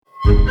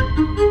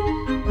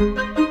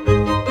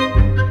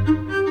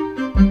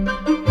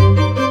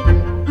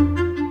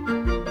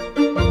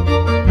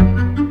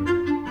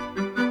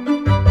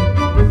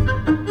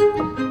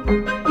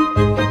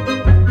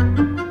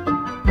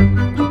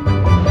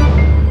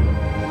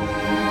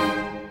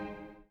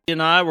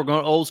and I were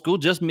going old school,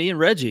 just me and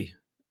Reggie.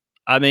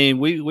 I mean,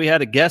 we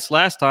had a guest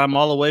last time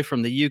all the way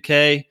from the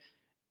UK,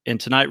 and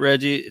tonight,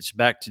 Reggie, it's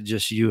back to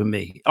just you and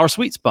me. Our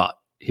sweet spot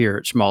here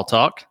at Schmall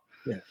Talk.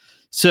 Yeah.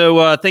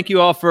 So thank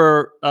you all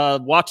for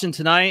watching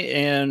tonight,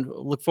 and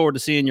look forward to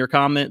seeing your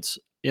comments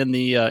in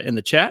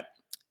the chat.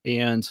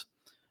 And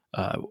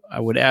I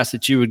would ask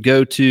that you would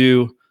go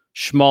to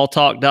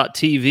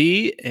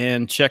schmalltalk.tv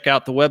and check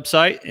out the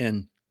website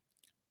and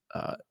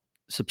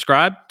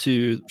subscribe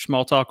to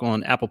Schmall Talk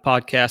on Apple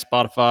Podcasts,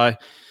 Spotify,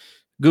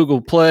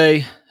 Google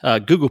Play,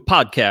 Google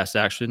Podcasts,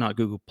 actually, not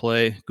Google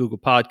Play, Google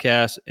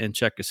Podcasts, and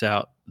check us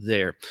out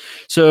there.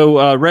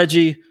 So,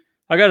 Reggie,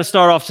 I got to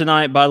start off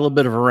tonight by a little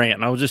bit of a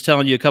rant. I was just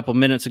telling you a couple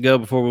minutes ago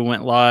before we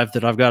went live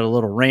that I've got a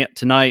little rant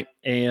tonight,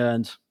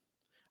 and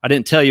I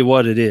didn't tell you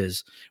what it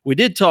is. We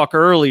did talk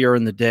earlier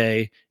in the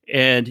day,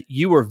 and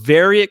you were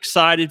very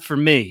excited for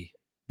me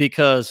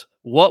because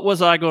what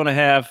was I going to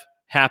have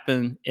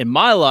happen in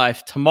my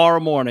life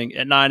tomorrow morning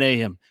at 9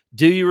 a.m.?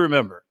 Do you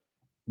remember?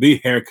 The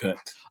haircut.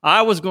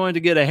 I was going to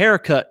get a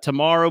haircut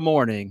tomorrow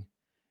morning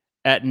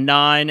at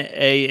 9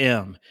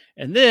 a.m.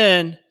 And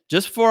then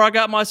just before I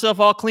got myself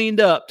all cleaned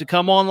up to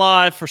come on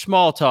live for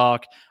Schmall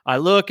Talk, I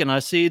look and I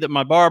see that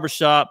my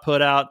barbershop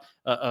put out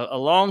a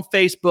long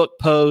Facebook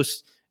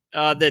post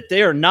that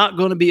they are not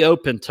going to be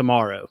open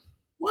tomorrow.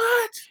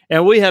 What?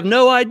 And we have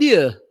no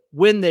idea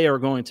when they are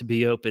going to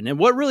be open. And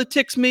what really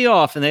ticks me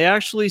off, and they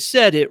actually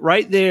said it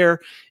right there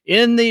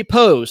in the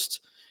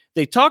post,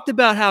 they talked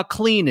about how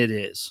clean it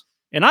is.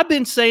 And I've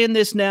been saying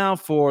this now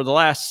for the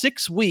last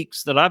 6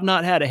 weeks that I've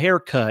not had a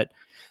haircut,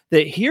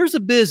 that here's a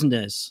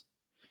business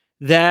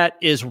that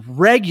is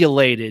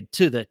regulated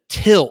to the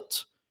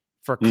tilt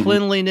for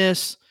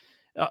cleanliness,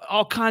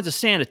 all kinds of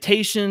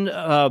sanitation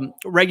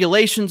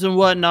regulations and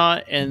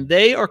whatnot, and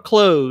they are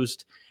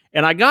closed.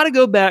 And I got to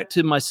go back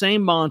to my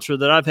same mantra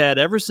that I've had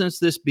ever since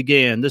this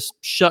began, this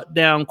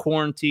shutdown,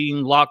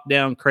 quarantine,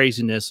 lockdown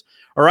craziness.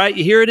 All right,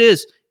 here it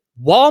is.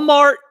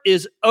 Walmart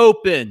is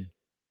open.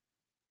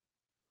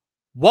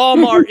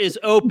 Walmart is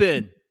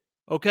open.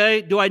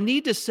 Okay, do I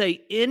need to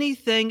say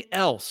anything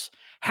else?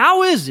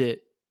 How is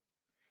it?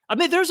 I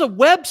mean, there's a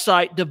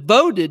website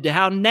devoted to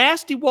how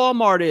nasty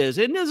Walmart is.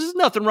 And there's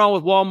nothing wrong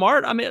with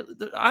Walmart. I mean,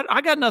 I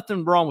got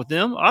nothing wrong with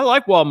them. I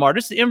like Walmart.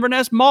 It's the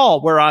Inverness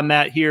Mall where I'm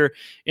at here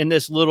in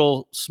this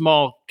little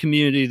small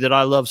community that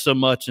I love so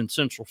much in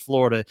Central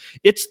Florida.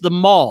 It's the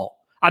mall.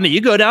 I mean, you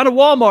go down to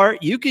Walmart,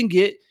 you can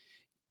get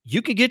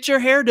your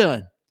hair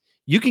done.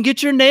 You can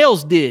get your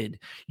nails did.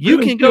 You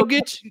can go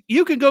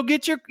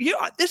get your,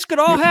 this could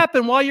all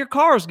happen while your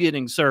car's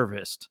getting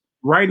serviced.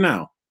 Right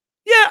now.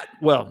 Yeah.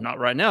 Well, not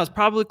right now. It's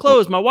probably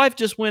closed. My wife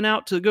just went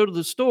out to go to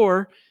the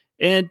store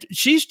and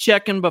she's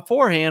checking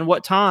beforehand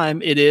what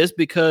time it is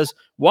because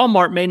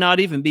Walmart may not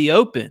even be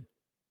open.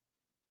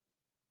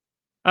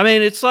 I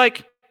mean, it's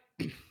like,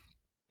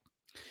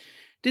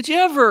 were you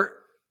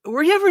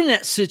ever in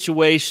that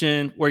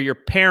situation where your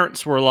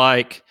parents were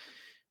like,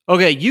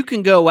 okay, you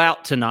can go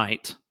out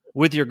tonight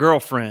with your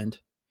girlfriend,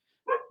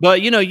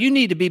 but you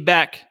need to be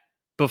back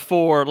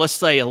before, let's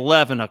say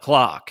 11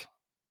 o'clock.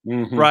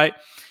 Right?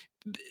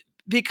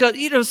 Because,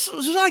 it's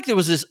like there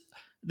was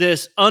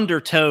this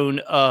undertone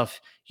of,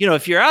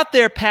 if you're out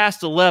there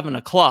past 11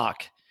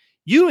 o'clock,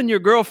 you and your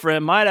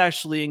girlfriend might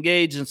actually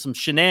engage in some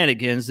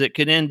shenanigans that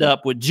could end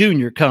up with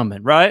Junior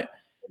coming, right?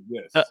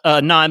 Yes.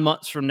 9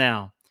 months from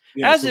now.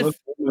 Yeah, let's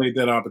eliminate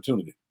that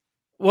opportunity.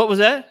 What was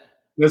that?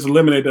 Let's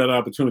eliminate that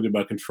opportunity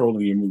by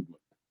controlling your movement.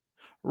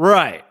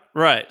 Right.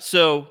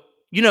 So,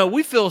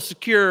 we feel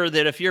secure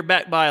that if you're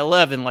back by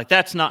 11, like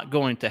that's not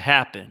going to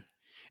happen.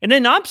 And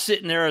then I'm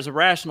sitting there as a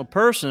rational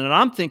person, and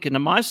I'm thinking to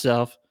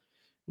myself,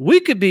 we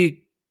could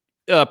be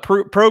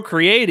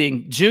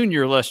procreating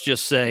Junior, let's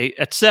just say,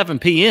 at 7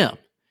 p.m.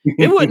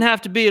 It wouldn't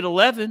have to be at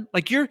 11.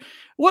 Like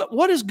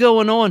what is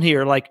going on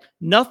here? Like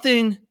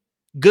nothing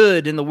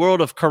good in the world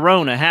of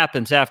Corona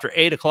happens after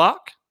 8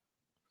 o'clock.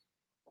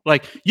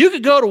 Like you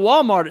could go to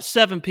Walmart at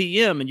 7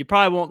 p.m. and you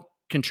probably won't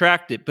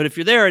contract it. But if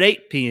you're there at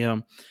 8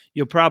 p.m.,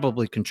 you'll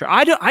probably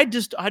contract.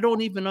 I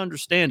don't even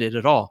understand it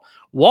at all.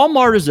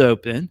 Walmart is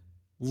open.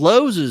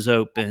 Lowe's is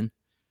open,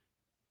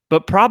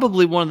 but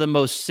probably one of the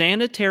most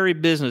sanitary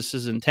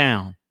businesses in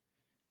town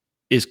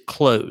is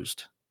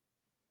closed,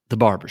 the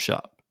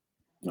barbershop.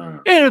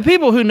 And the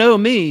people who know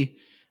me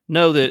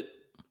know that,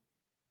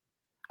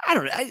 I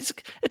don't know,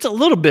 it's a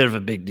little bit of a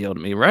big deal to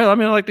me, right? I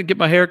mean, I like to get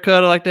my hair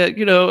cut. I like that,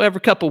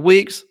 every couple of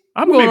weeks.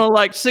 I'm going on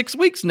like 6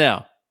 weeks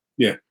now.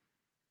 Yeah.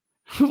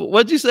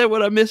 What'd you say?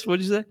 What I missed?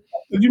 What'd you say?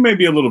 You may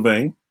be a little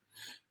vain.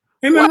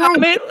 I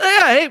mean,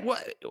 hey,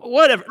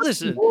 whatever.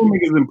 Listen,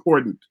 grooming is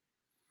important.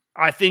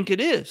 I think it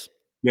is.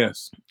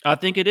 Yes, I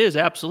think it is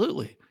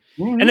absolutely.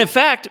 And in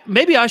fact,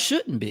 maybe I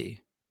shouldn't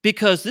be,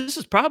 because this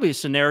is probably a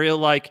scenario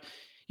like,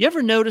 you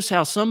ever notice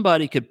how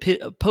somebody could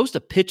post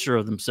a picture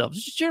of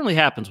themselves? This generally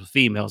happens with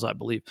females, I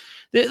believe.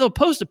 They'll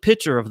post a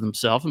picture of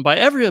themselves, and by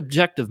every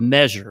objective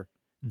measure,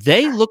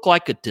 they look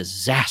like a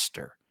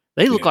disaster.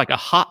 They look like a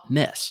hot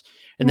mess.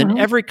 And then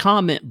every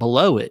comment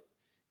below it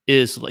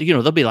is,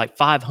 there'll be like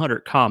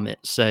 500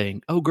 comments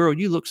saying, "Oh, girl,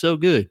 you look so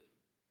good."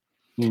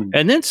 Mm.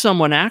 And then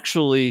someone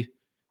actually,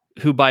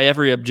 who by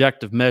every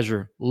objective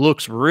measure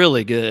looks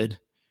really good,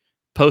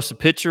 posts a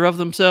picture of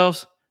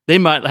themselves. They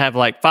might have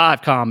like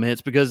 5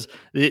 comments because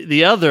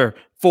the other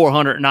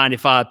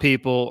 495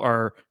 people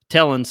are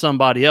telling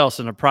somebody else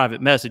in a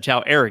private message how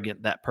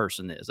arrogant that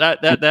person is.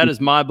 That is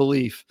my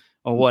belief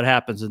on what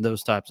happens in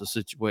those types of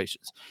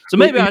situations. So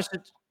maybe I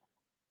should.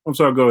 I'm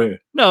sorry. Go ahead.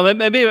 No,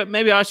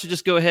 maybe I should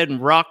just go ahead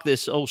and rock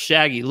this old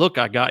shaggy look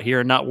I got here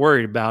and not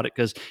worried about it,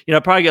 because I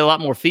probably get a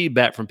lot more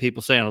feedback from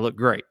people saying I look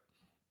great.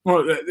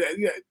 Well,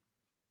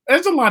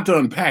 there's a lot to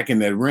unpack in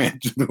that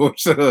rant.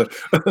 So,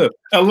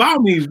 allow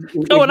me.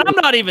 Oh, and I'm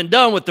not even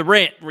done with the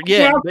rant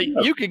yet. But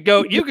you could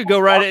go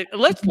right in.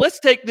 Let's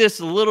take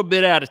this a little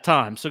bit at a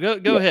time. So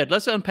go ahead.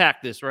 Let's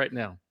unpack this right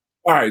now.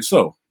 All right.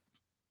 So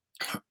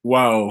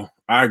while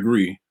I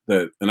agree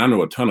that, and I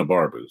know a ton of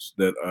barbers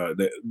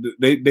that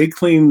they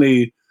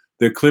clean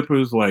their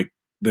clippers like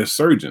they're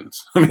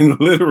surgeons. I mean,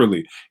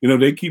 literally,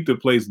 they keep the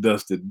place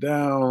dusted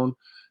down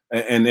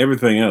and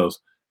everything else.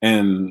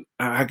 And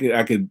I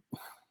could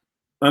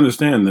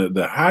understand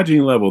the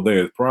hygiene level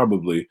there is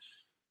probably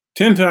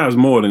 10 times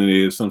more than it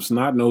is some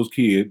snot-nosed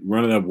kid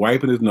running up,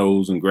 wiping his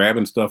nose and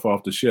grabbing stuff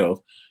off the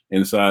shelf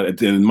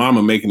inside, and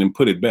mama making him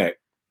put it back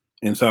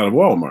inside of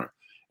Walmart.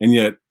 And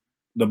yet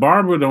the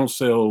barber don't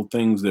sell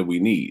things that we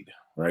need,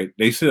 right?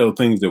 They sell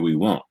things that we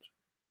want.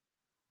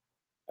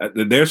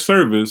 Their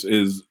service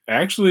is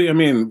actually, I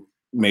mean,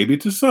 maybe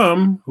to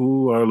some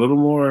who are a little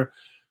more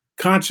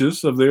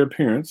conscious of their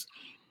appearance,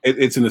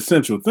 it's an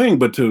essential thing,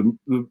 but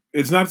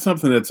it's not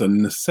something that's a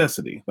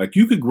necessity. Like,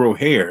 you could grow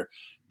hair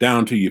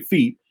down to your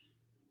feet.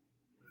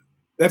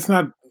 That's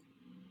not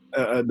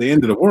the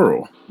end of the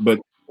world.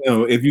 But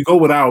if you go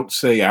without,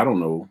 say, I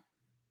don't know,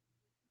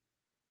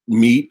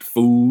 meat,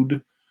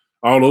 food,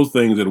 all those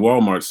things that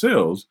Walmart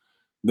sells,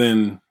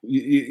 then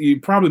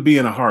you'd probably be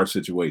in a hard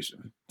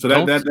situation. So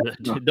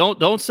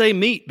don't say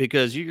meat,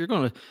 because you're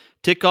going to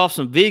tick off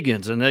some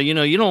vegans, and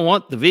you don't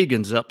want the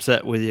vegans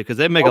upset with you, because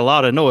they make a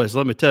lot of noise.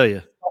 Let me tell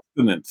you.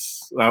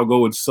 Sustenance. I'll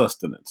go with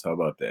sustenance. How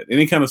about that?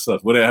 Any kind of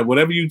stuff,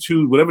 whatever you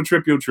choose, whatever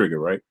trip your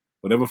trigger, right?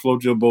 Whatever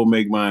floats your boat,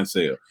 make mine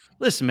sail.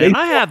 Listen, man,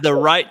 I have the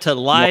right to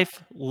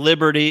life,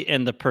 liberty,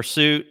 and the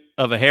pursuit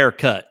of a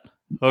haircut.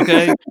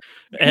 Okay.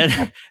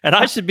 and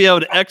I should be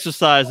able to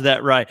exercise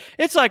that right.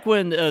 It's like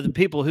when the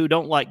people who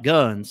don't like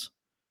guns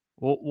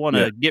want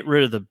to get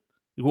rid of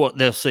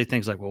they'll say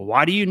things like, "Well,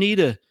 why do you need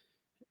an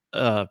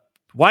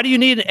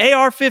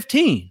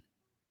AR-15?"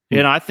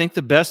 And I think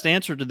the best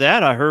answer to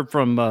that, I heard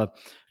from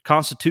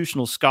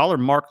constitutional scholar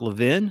Mark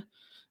Levin,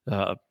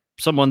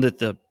 someone that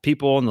the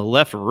people on the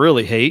left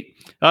really hate.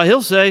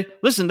 He'll say,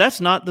 "Listen,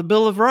 that's not the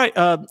Bill of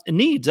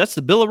Needs. That's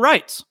the Bill of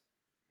Rights.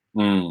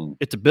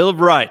 It's a Bill of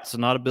Rights,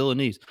 and not a Bill of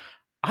Needs."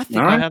 I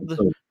think I have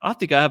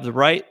the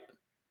right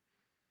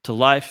to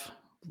life,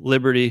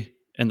 liberty,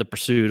 and the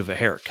pursuit of a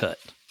haircut.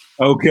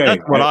 Okay,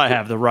 that's what I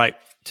have the right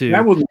to.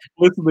 That was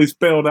explicitly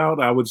spelled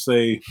out. I would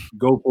say,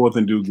 go forth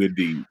and do good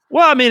deeds.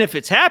 Well, I mean, if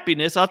it's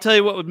happiness, I'll tell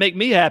you what would make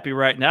me happy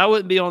right now. I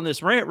wouldn't be on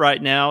this rant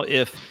right now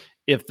if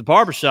the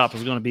barbershop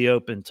was going to be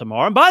open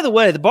tomorrow. And by the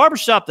way, the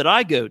barbershop that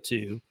I go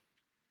to,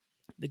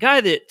 the guy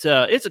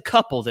that it's a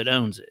couple that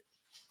owns it.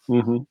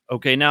 Mm-hmm.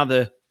 Okay, now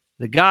the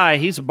guy,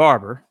 he's a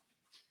barber.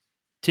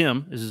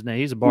 Tim is his name.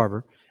 He's a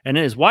barber, and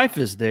then his wife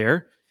is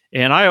there.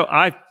 And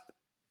I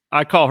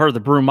call her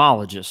the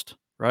broomologist.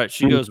 Right?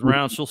 She goes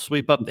around. She'll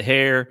sweep up the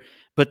hair.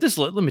 But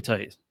let me tell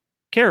you,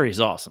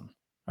 Carrie's awesome.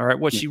 All right,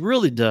 what she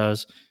really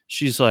does,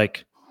 she's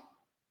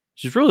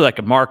really like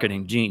a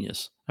marketing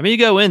genius. I mean, you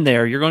go in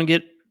there, you're going to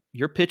get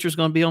your picture's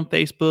going to be on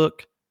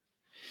Facebook.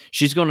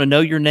 She's going to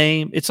know your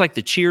name. It's like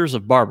the Cheers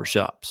of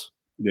barbershops.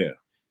 Yeah.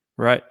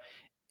 Right.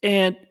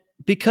 And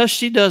because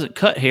she doesn't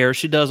cut hair,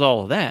 she does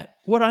all of that.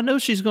 What I know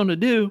she's going to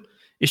do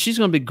is she's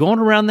going to be going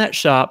around that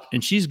shop,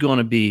 and she's going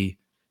to be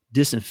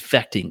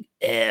disinfecting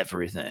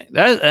everything.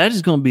 That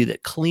is going to be the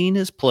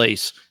cleanest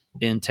place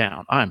in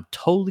town. I'm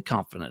totally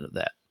confident of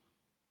that.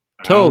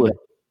 Totally.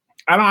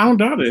 I don't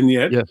doubt it. And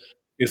yet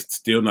it's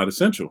still not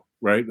essential,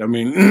 right? I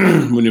mean,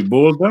 when it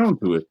boils down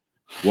to it,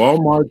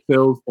 Walmart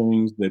sells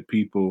things that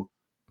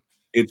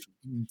it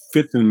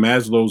fits in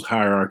Maslow's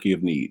hierarchy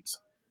of needs.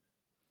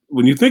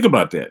 When you think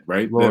about that,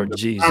 right? Lord the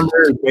Jesus.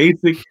 primary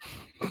basic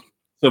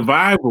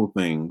survival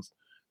things,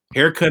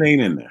 haircut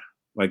ain't in there.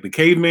 Like, the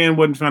caveman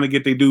wasn't trying to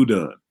get their do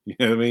done. You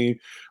know what I mean?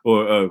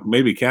 Or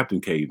maybe Captain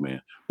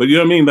Caveman. But you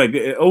know what I mean? Like,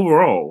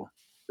 overall,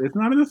 it's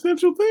not an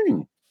essential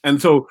thing.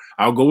 And so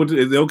I'll go with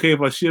is it okay if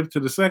I shift to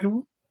the second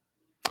one?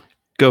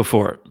 Go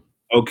for it.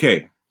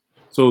 Okay.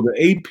 So the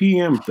 8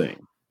 p.m.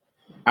 thing,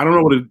 I don't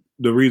know what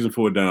the reason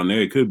for it down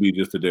there. It could be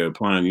just that they're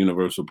applying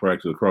universal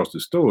practice across the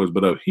stores.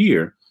 But up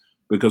here,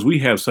 because we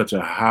have such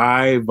a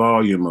high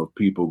volume of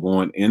people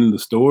going in the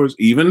stores,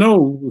 even though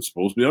we're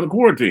supposed to be on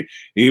quarantine,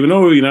 even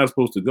though you're not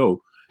supposed to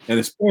go, and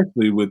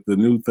especially with the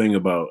new thing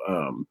about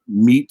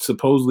meat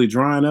supposedly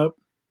drying up,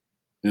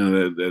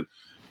 that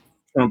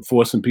Trump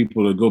forcing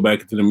people to go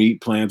back into the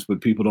meat plants,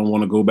 but people don't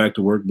want to go back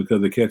to work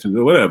because they're catching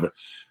or whatever.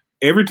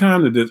 Every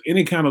time that there's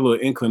any kind of little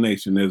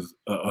inclination, there's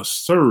a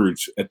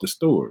surge at the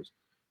stores.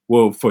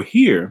 Well, for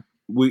here,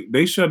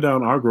 they shut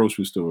down our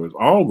grocery stores,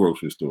 all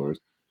grocery stores,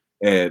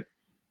 at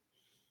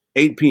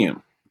 8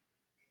 p.m.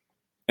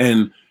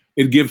 And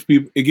it gives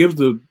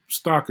the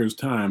stockers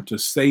time to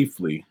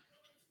safely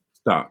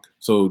stock,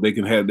 so they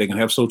can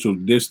have social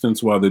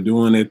distance while they're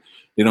doing it.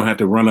 They don't have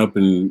to run up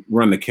and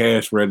run the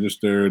cash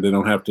register. They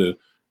don't have to,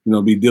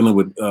 be dealing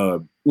with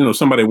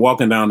somebody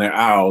walking down their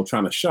aisle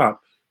trying to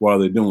shop while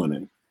they're doing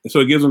it. And so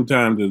it gives them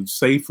time to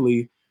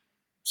safely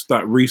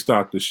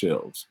restock the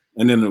shelves.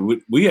 And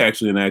then we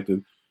actually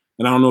enacted,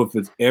 and I don't know if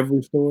it's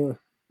every store,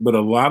 but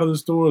a lot of the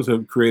stores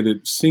have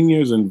created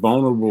seniors and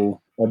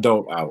vulnerable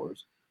adult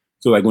hours.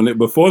 So like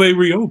before they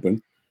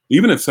reopen,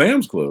 even at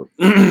Sam's Club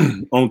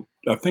on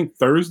I think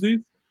Thursdays,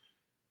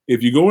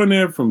 if you go in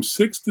there from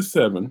 6 to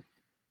 7,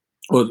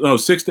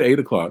 6 to 8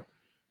 o'clock,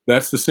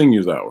 that's the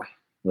seniors hour,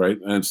 right?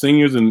 And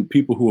seniors and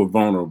people who are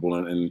vulnerable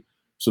and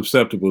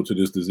susceptible to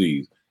this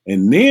disease.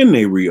 And then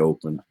they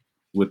reopen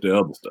with the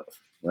other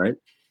stuff, right?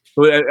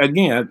 So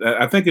again,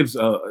 I think it's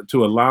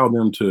to allow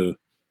them to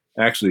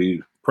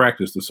actually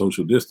practice the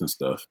social distance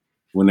stuff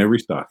when they're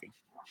restocking.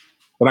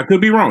 But I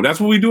could be wrong. That's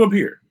what we do up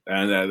here.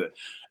 And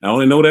I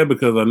only know that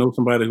because I know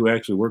somebody who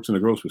actually works in the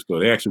grocery store.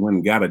 They actually went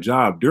and got a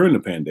job during the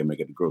pandemic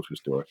at the grocery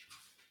store.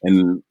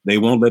 And they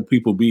won't let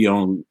people be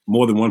on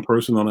more than one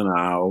person on an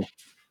aisle.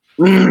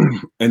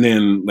 And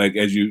then, like,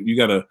 as you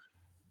got to,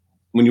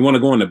 when you want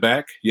to go in the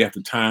back, you have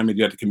to time it.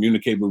 You have to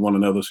communicate with one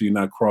another so you're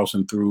not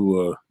crossing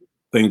through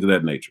things of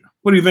that nature.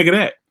 What do you think of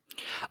that?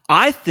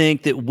 I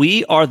think that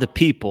we are the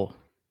people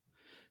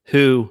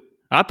who,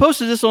 I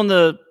posted this on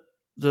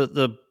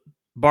the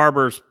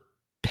barber's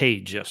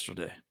page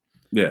yesterday.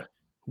 Yeah.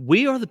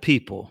 We are the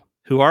people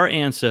who our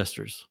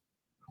ancestors.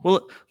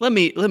 Well, let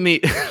me let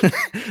me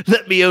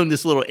own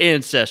this little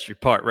ancestry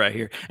part right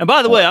here. And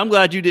by the way, I'm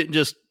glad you didn't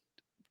just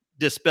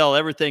dispel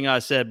everything I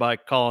said by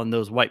calling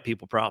those white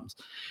people problems.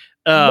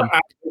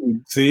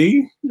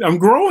 See, I'm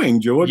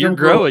growing, George. You're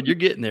growing. You're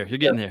getting there. You're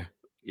getting there.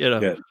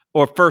 Yeah.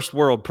 Or first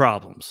world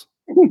problems.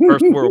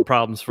 First world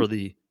problems for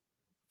the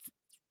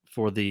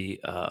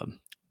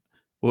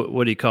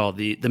what do you call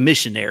the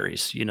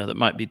missionaries, that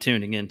might be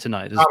tuning in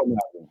tonight.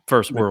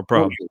 First world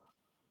problem.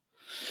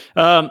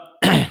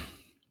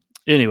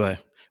 Anyway,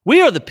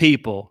 we are the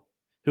people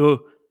who,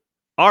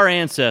 our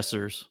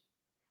ancestors,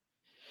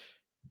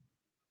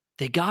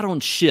 they got on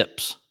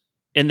ships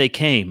and they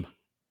came,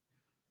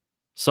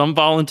 some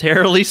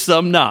voluntarily,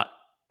 some not,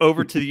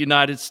 over to the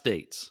United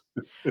States.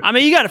 I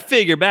mean, you got to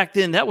figure back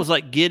then that was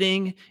like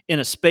getting in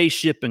a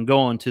spaceship and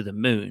going to the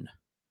moon.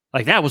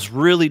 Like that was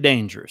really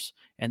dangerous.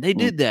 And they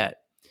did that.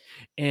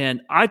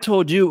 And I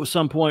told you at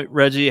some point,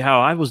 Reggie, how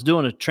I was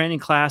doing a training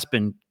class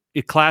in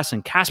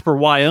Casper,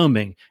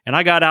 Wyoming, and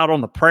I got out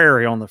on the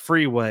prairie on the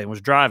freeway and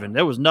was driving.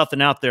 There was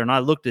nothing out there, and I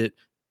looked at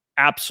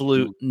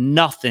absolute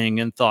nothing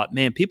and thought,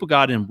 man, people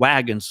got in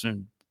wagons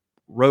and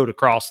rode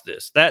across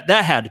this. That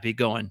had to be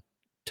going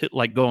to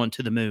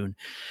the moon.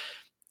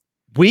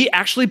 We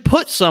actually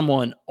put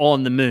someone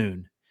on the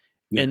moon,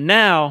 and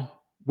now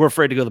we're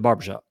afraid to go to the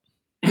barbershop.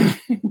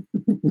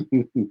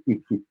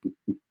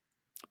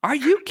 Are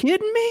you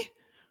kidding me?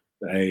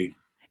 Hey.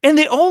 And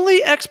the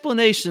only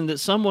explanation that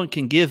someone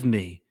can give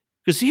me,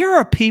 because here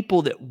are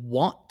people that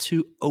want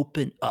to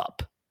open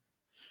up.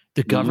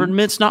 The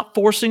government's not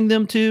forcing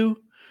them to.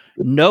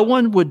 No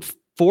one would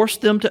force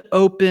them to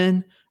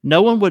open.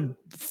 No one would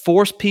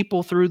force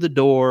people through the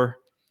door.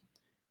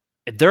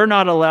 They're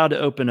not allowed to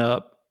open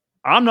up.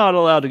 I'm not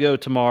allowed to go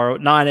tomorrow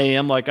at 9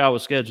 a.m. like I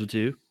was scheduled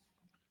to.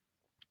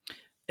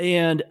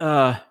 And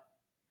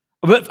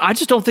but I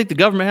just don't think the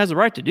government has the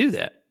right to do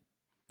that.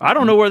 I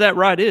don't know where that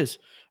right is.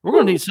 We're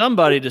going to need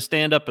somebody to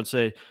stand up and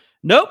say,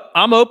 nope,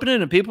 I'm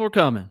opening and people are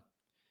coming.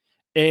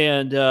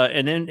 And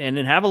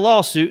then have a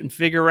lawsuit and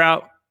figure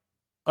out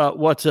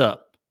what's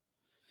up.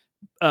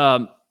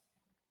 I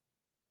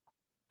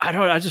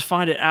just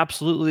find it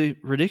absolutely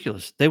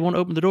ridiculous. They won't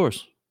open the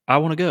doors. I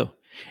want to go.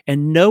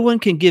 And no one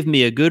can give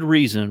me a good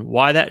reason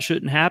why that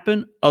shouldn't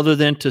happen other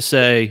than to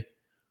say,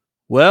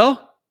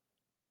 well,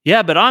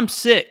 yeah, but I'm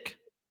sick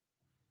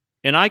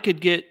and I could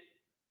get,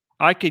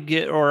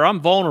 or I'm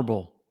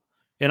vulnerable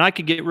and I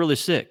could get really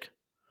sick.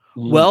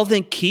 Well,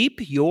 then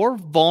keep your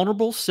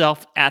vulnerable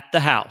self at the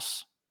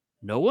house.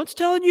 No one's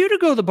telling you to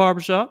go to the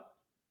barbershop.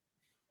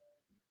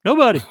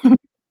 Nobody.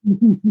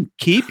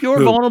 Keep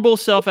your vulnerable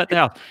self at the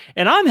house.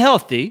 And I'm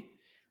healthy,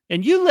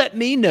 and you let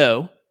me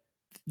know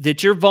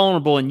that you're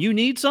vulnerable and you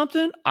need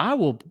something, I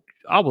will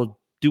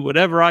do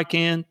whatever I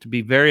can to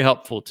be very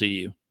helpful to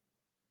you,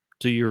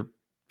 to your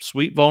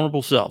sweet,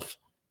 vulnerable self.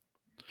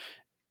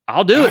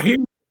 I'll do it.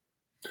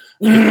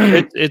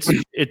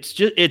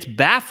 It's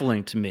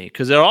baffling to me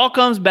because it all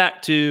comes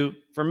back to,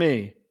 for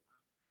me,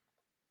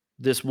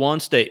 this one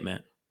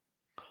statement.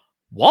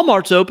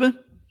 Walmart's open.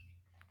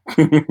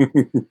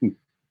 And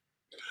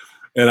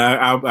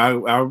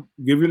I'll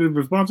give you the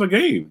response I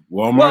gave.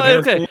 Walmart. Well,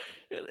 okay.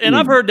 And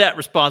I've heard that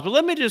response. But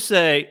let me just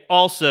say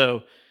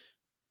also,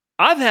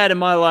 I've had in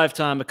my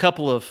lifetime a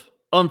couple of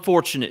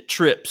unfortunate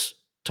trips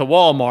to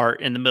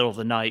Walmart in the middle of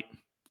the night.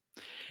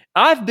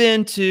 I've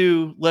been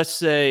to, let's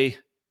say,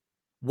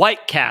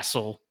 White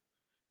Castle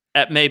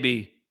at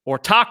maybe, or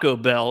Taco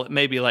Bell at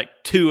maybe like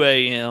 2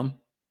 a.m.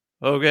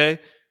 Okay.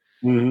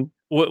 Mm-hmm.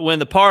 When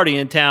the party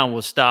in town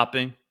was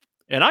stopping.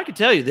 And I can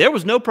tell you, there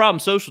was no problem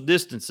social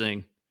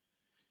distancing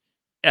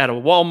at a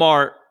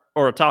Walmart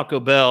or a Taco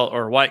Bell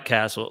or a White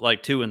Castle at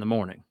like 2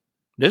 a.m.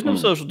 There's no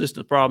social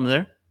distance problem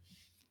there.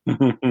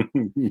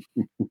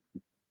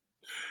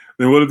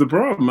 Then what is the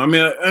problem? I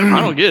mean,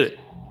 I don't get it.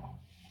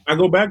 I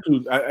go back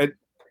to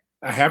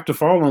I have to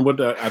fall on what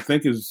I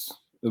think is,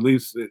 at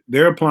least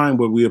they're applying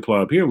what we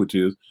apply up here, which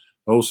is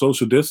the whole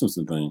social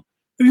distancing thing.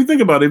 If you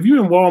think about it, if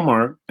you're in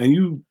Walmart and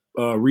you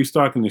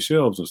restocking the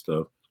shelves and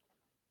stuff,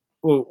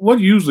 well, what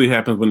usually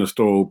happens when the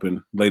store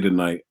open late at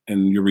night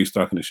and you're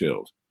restocking the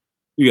shelves?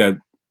 You got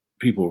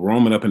people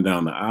roaming up and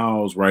down the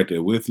aisles right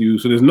there with you.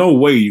 So there's no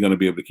way you're going to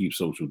be able to keep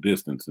social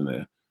distance in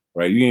there,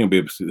 right? You ain't gonna be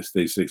able to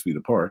stay 6 feet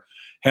apart.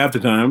 Half the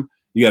time,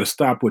 you got to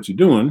stop what you're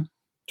doing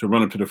to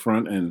run up to the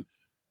front and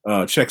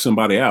check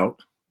somebody out.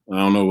 I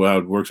don't know how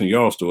it works in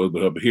y'all stores,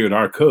 but up here at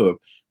our Cub,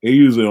 they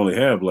usually only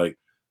have like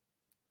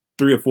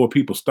 3 or 4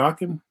 people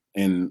stocking,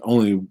 and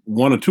only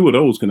 1 or 2 of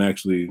those can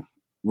actually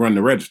run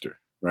the register,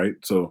 right?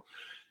 So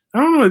I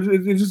don't know.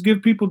 It just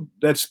gives people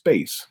that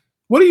space.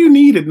 What do you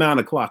need at 9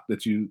 o'clock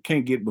that you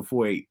can't get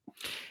before 8?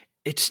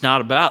 It's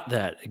not about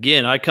that.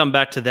 Again, I come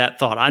back to that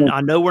thought.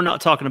 I know we're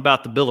not talking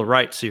about the Bill of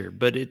Rights here,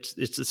 but it's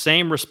the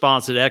same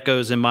response that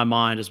echoes in my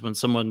mind as when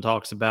someone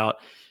talks about,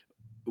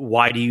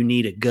 why do you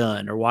need a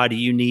gun, or why do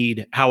you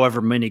need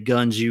however many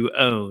guns you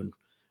own?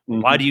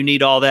 Mm-hmm. Why do you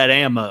need all that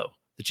ammo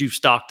that you've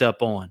stocked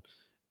up on?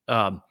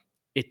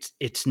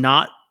 It's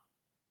not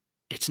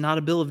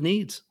a bill of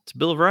needs. It's a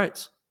Bill of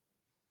Rights.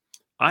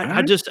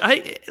 I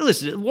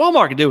listen,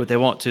 Walmart can do what they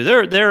want to.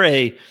 They're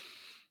a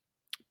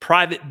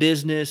private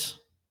business.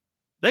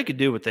 They could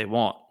do what they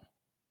want.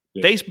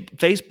 Yeah.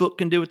 Facebook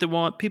can do what they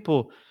want.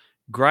 People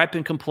gripe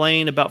and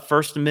complain about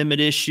First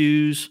Amendment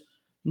issues.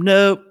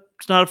 Nope,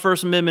 it's not a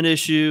First Amendment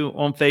issue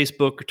on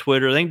Facebook or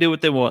Twitter. They can do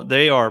what they want.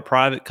 They are a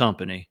private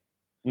company,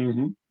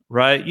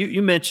 right?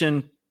 You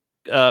mentioned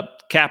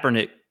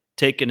Kaepernick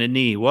taking a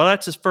knee. Well,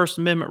 that's his First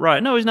Amendment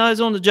right. No, he's not.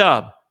 He's on the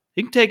job.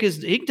 He can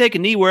take a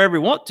knee wherever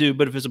he wants to,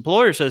 but if his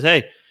employer says,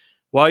 "Hey,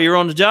 while you're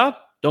on the job,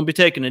 don't be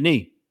taking a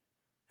knee."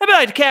 How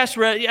about at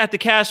the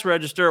cash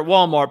register at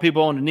Walmart,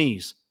 people on the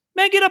knees?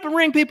 Man, get up and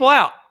ring people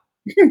out.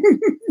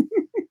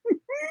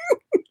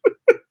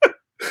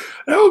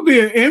 That would be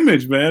an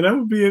image, man. That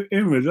would be an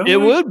image. It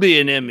would be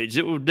an image.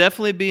 It would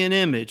definitely be an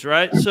image,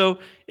 right? So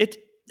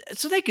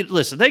they could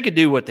listen. They could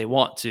do what they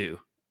want to.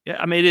 Yeah,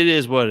 I mean, it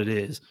is what it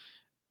is.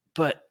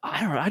 But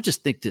I don't know. I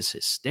just think this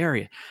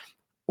hysteria.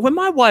 When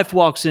my wife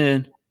walks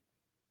in,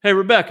 hey,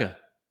 Rebecca,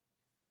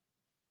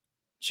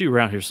 she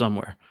around here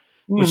somewhere.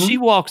 When she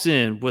walks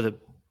in with a,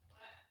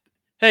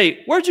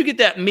 hey, where'd you get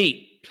that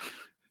meat?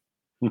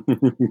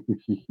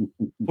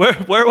 Where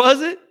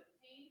was it?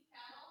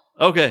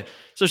 Okay,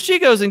 so she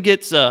goes and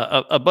gets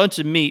a bunch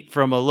of meat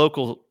from a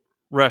local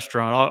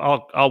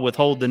restaurant. I'll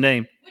withhold the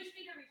name.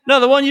 No,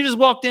 the one you just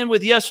walked in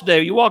with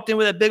yesterday. You walked in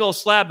with that big old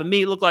slab of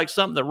meat. It looked like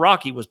something that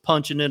Rocky was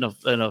punching in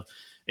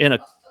a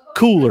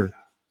cooler.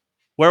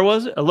 Where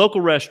was it? A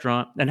local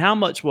restaurant. And how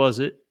much was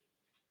it?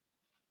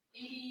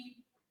 $83.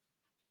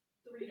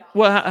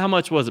 Well, how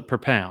much was it per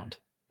pound?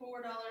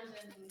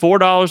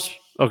 $4.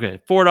 Okay,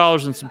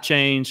 $4 and some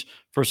change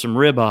for some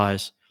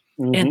ribeyes.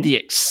 And the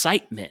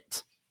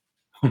excitement.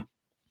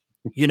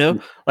 You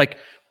know, like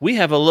we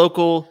have a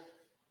local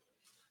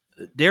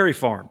dairy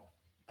farm.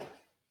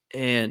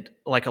 And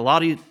like a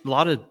lot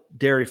of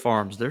dairy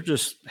farms, they're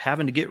just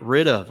having to get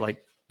rid of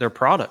like their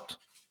product.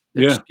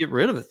 They just get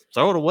rid of it,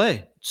 throw it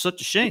away. It's such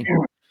a shame.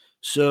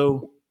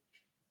 So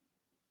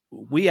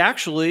we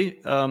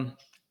actually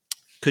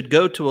could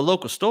go to a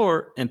local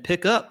store and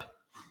pick up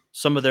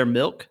some of their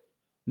milk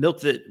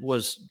that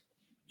was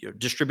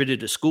distributed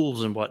to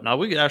schools and whatnot.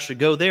 We could actually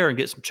go there and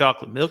get some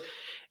chocolate milk.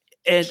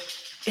 And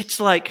it's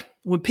like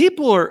when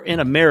people are in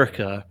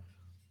America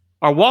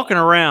are walking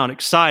around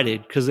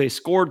excited because they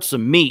scored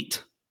some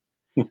meat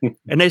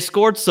and they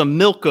scored some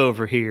milk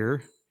over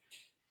here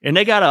and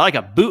they got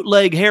a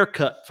bootleg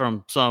haircut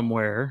from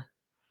somewhere.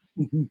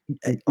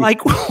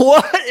 Like,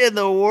 what in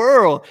the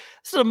world?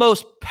 It's the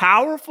most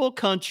powerful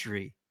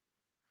country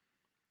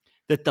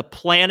that the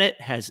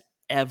planet has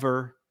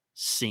ever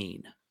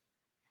seen.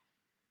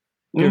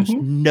 There's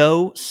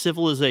no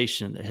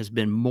civilization that has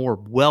been more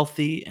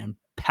wealthy and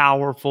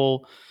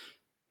powerful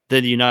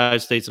than the United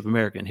States of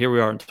America. And here we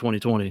are in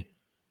 2020.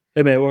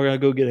 Hey, man, we're going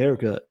to go get a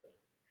haircut.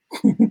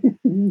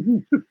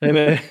 Hey,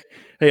 man.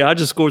 Hey, I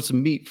just scored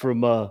some meat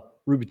from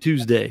Ruby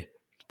Tuesday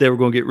they were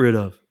going to get rid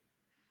of.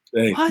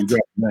 Hey, what?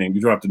 You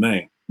dropped the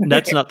name.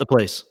 That's not the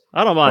place.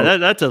 I don't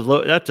mind. That's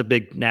a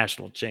big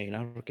national chain. I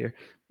don't care.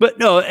 But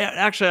no,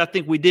 actually, I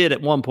think we did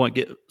at one point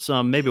get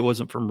some. Maybe it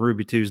wasn't from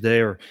Ruby Tuesday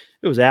or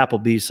it was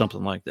Applebee's,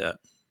 something like that.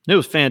 It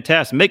was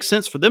fantastic. Makes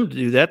sense for them to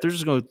do that. They're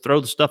just going to throw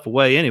the stuff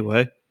away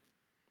anyway.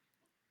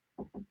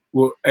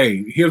 Well,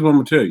 hey, here's what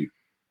I'm gonna tell you.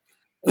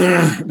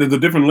 There's a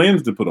different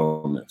lens to put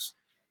on this.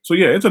 So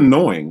yeah, it's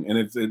annoying, and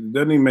it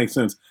doesn't even make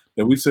sense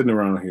that we're sitting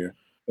around here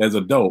as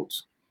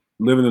adults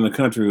living in a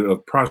country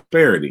of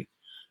prosperity,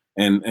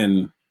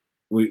 and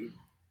we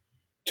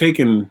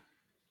taking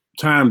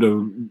time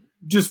to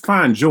just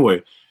find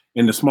joy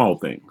in the small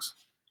things.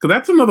 Because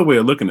that's another way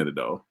of looking at it,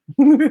 though.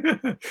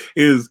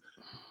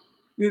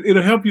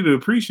 It'll help you to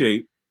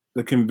appreciate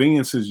the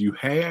conveniences you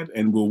had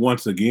and will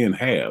once again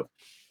have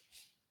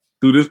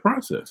through this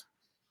process.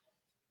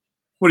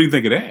 What do you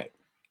think of that?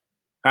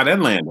 How'd that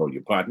land on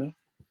you, partner?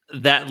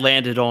 That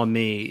landed on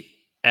me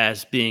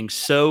as being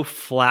so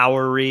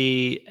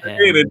flowery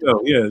and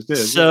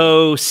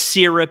so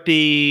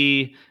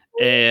syrupy.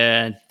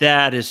 And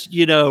that is,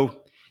 you know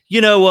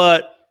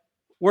what?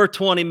 We're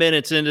 20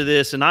 minutes into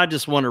this, and I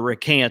just want to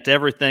recant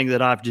everything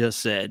that I've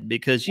just said,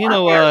 because you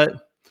know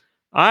what?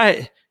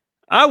 I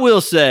will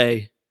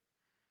say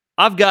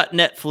I've got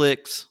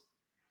Netflix,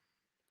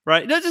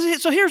 right?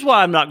 So here's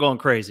why I'm not going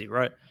crazy,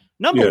 right?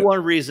 Number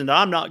one reason that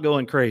I'm not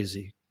going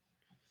crazy,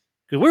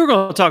 because we were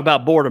going to talk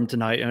about boredom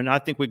tonight, and I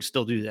think we can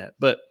still do that.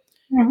 But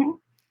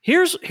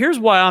here's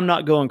why I'm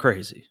not going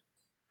crazy.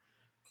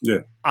 Yeah.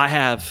 I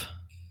have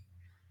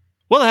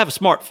a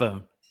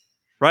smartphone,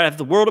 right? I have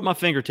the world at my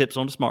fingertips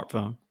on the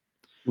smartphone.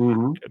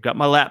 I've got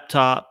my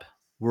laptop,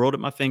 world at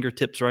my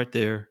fingertips right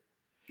there.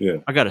 Yeah.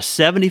 I got a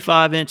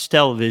 75-inch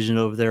television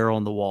over there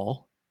on the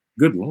wall.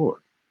 Good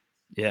Lord.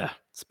 Yeah,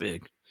 it's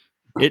big.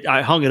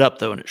 I hung it up,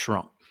 though, and it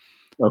shrunk.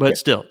 Okay. But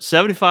still,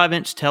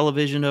 75-inch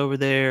television over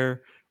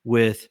there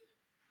with,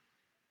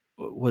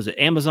 was it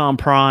Amazon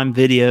Prime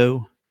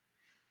Video,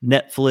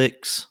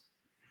 Netflix,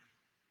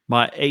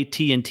 my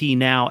AT&T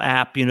Now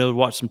app, to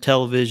watch some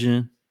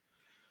television.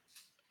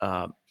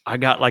 I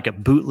got like a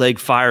bootleg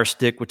Fire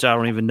Stick, which I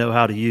don't even know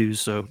how to use.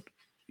 So,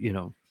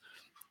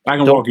 I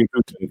can walk you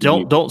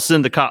through. Don't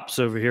send the cops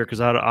over here,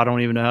 because I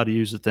don't even know how to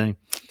use the thing.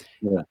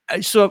 Yeah.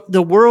 So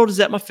the world is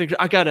at my finger.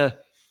 I've got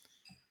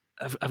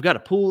a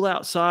pool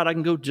outside. I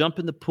can go jump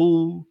in the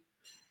pool.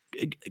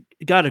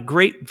 Got a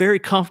great, very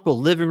comfortable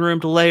living room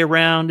to lay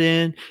around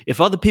in. If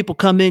other people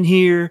come in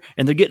here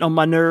and they're getting on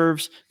my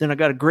nerves, then I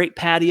got a great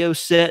patio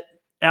set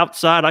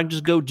outside. I can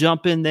just go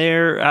jump in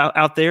there,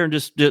 out there, and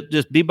just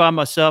be by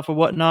myself or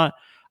whatnot.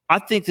 I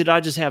think that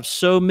I just have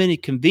so many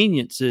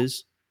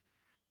conveniences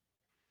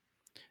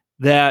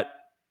that's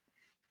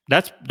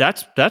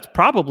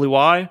probably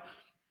why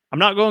I'm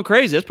not going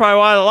crazy. That's probably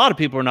why a lot of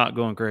people are not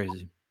going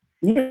crazy.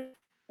 Yeah.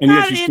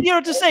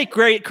 And to say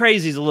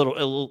crazy is a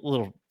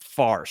little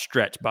far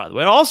stretch, by the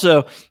way.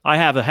 Also, I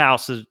have a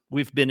house that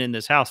we've been in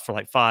this house for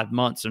like 5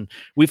 months, and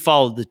we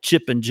followed the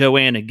Chip and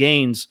Joanna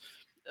Gaines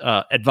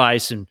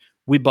advice, and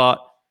we bought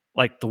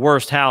like the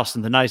worst house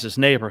in the nicest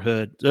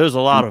neighborhood. There's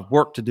a lot of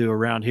work to do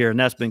around here, and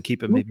that's been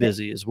keeping me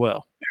busy as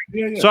well.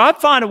 Yeah. So I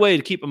find a way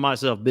to keep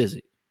myself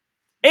busy.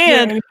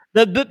 And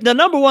the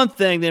number one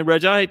thing, then,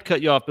 Reg, I hate to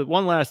cut you off, but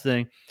one last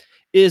thing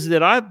is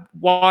that I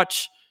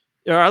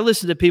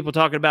listen to people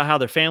talking about how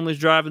their family's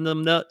driving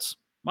them nuts.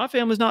 My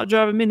family's not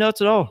driving me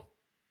nuts at all.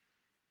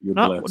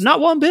 Not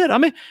one bit. I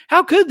mean,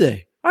 how could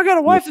they? I got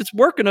a wife that's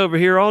working over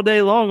here all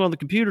day long on the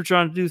computer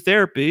trying to do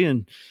therapy,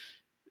 and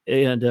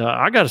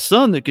I got a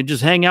son that could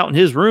just hang out in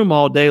his room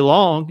all day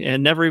long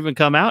and never even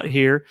come out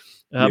here.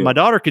 My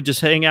daughter could just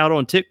hang out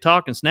on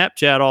TikTok and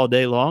Snapchat all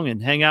day long and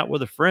hang out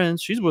with her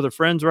friends. She's with her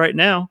friends right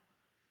now.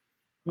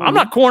 I'm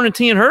not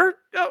quarantining her.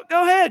 Go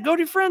ahead. Go to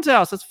your friend's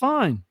house. That's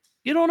fine.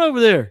 Get on over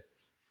there.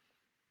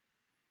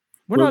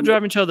 We're not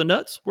driving each other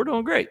nuts. We're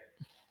doing great.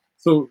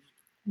 So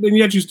then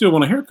yet you still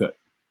want a haircut.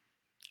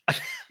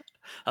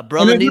 A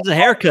brother needs a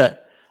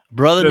haircut.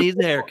 Brother needs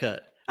a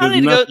haircut. I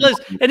need to go.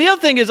 Listen, and the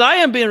other thing is, I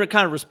am being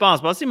kind of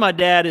responsible. I see my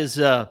dad is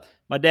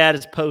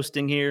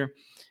posting here,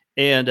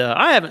 and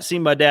I haven't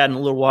seen my dad in a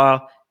little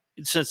while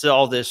since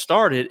all this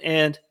started.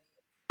 And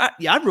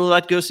I'd really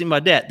like to go see my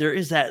dad.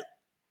 There's that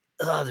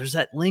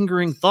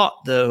lingering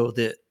thought, though,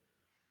 that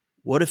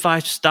what if I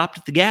stopped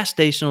at the gas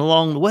station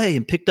along the way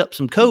and picked up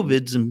some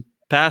COVIDs and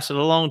passed it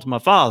along to my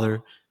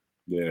father?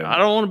 Yeah, I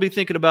don't want to be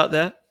thinking about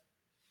that.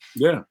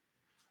 Yeah.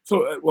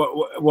 So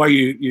while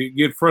you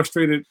get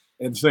frustrated,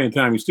 at the same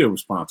time, you're still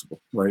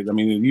responsible, right? I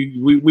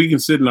mean, we can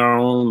sit in our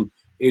own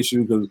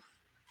issue, because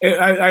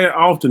I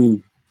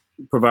often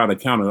provide a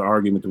counter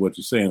argument to what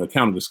you're saying, a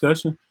counter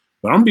discussion.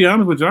 But I'm gonna be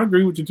honest with you, I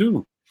agree with you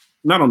too.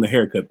 Not on the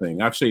haircut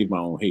thing. I've shaved my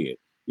own head.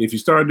 If you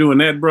start doing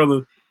that,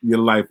 brother, your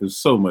life is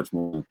so much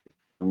more.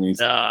 I mean,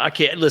 I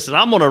can't listen.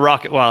 I'm gonna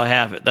rock it while I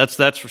have it.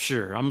 That's for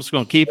sure. I'm just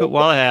gonna keep it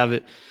while I have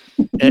it.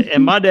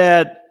 And my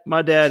dad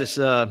is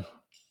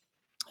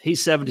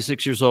he's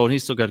 76 years old. And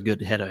he's still got a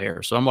good head of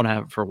hair, so I'm gonna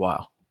have it for a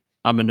while.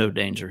 I'm in no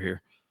danger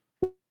here.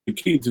 The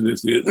key to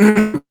this is,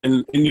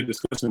 and you're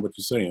discussing what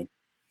you're saying,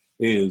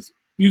 is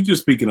you're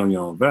just speaking on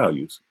your own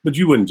values, but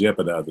you wouldn't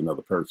jeopardize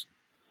another person,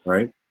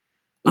 right?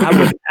 I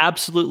would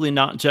absolutely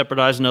not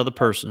jeopardize another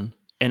person,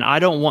 and I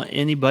don't want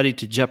anybody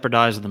to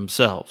jeopardize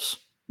themselves.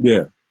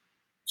 Yeah.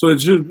 So it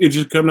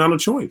just come down to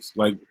choice.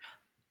 Like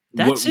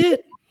that's what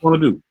it.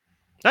 Want to do?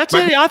 That's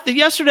it. I think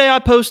yesterday I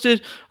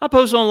posted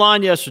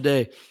online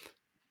yesterday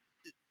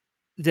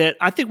that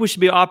I think we should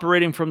be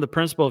operating from the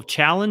principle of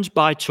challenge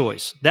by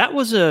choice. That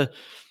was an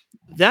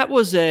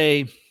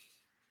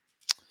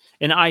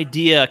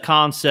idea, a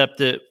concept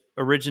that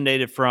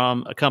originated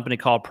from a company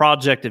called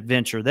Project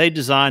Adventure. They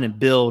design and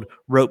build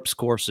ropes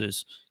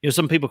courses.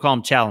 Some people call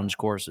them challenge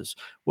courses.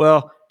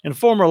 Well, in a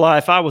former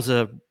life, I was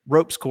a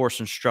ropes course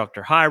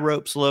instructor, high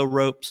ropes, low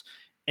ropes.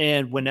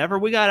 And whenever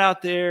we got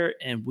out there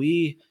and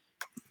we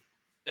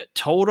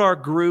told our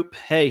group,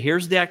 hey,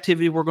 here's the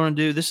activity we're going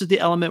to do. This is the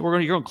element you're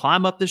going to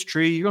climb up this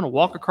tree. You're going to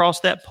walk across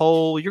that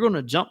pole. You're going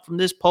to jump from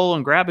this pole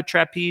and grab a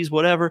trapeze,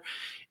 whatever.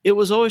 It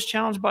was always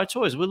challenged by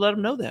choice. We let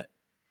them know that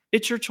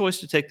it's your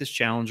choice to take this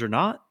challenge or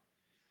not.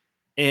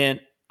 And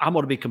I'm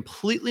going to be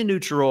completely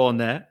neutral on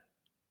that.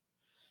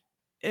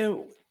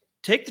 And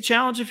take the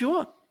challenge if you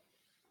want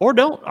or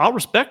don't. I'll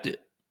respect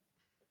it.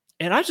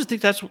 And I just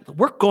think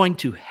we're going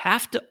to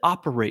have to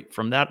operate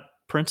from that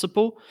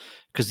principle,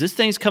 because this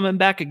thing's coming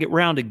back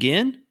around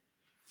again.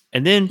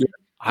 And then,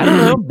 I don't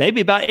know,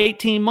 maybe about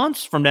 18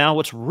 months from now,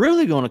 what's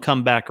really going to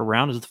come back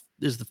around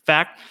is the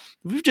fact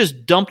that we've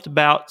just dumped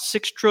about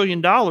 $6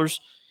 trillion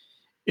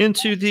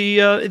into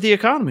the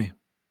economy,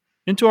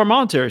 into our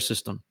monetary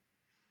system.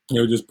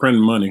 You're just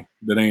printing money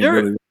that ain't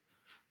really.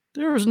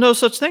 There is no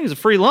such thing as a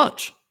free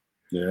lunch.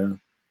 Yeah.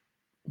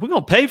 We're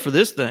going to pay for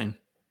this thing.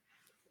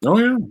 Oh,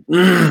 yeah.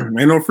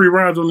 Ain't no free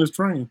rides on this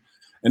train.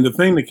 And the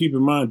thing to keep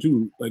in mind,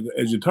 too, like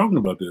as you're talking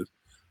about this,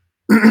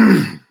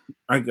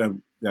 I got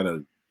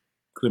to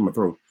clear my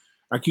throat.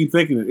 I keep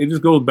thinking it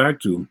just goes back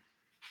to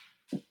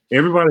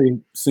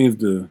everybody seems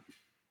to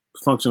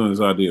function on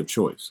this idea of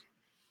choice.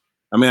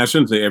 I mean, I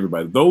shouldn't say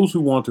everybody. Those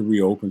who want to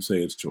reopen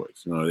say it's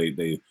choice.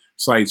 They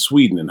cite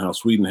Sweden and how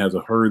Sweden has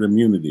a herd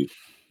immunity.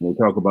 And they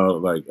talk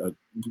about like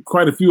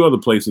quite a few other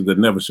places that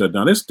never shut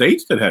down. There's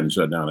states that hadn't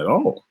shut down at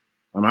all.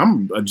 I mean,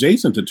 I'm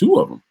adjacent to 2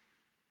 of them,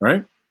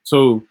 right?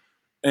 So,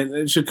 and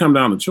it should come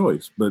down to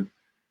choice. But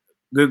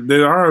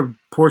there are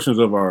portions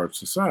of our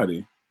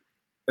society,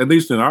 at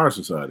least in our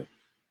society,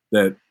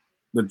 that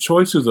the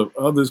choices of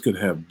others could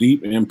have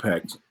deep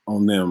impacts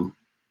on them,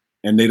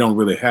 and they don't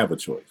really have a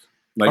choice.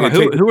 Like,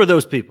 who are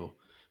those people?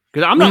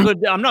 Because I'm not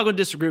going to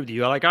disagree with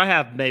you. Like, I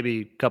have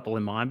maybe a couple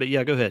in mind, but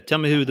yeah, go ahead. Tell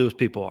me who those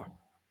people are.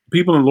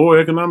 People in lower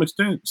economic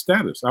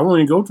status. I won't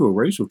even go to a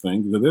racial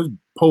thing, because there's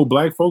poor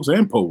black folks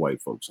and poor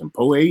white folks and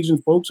poor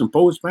Asian folks and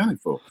poor Hispanic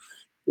folks.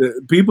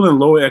 People in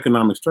lower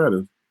economic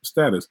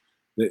status.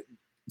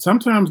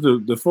 Sometimes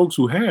the folks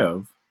who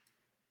have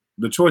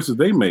the choices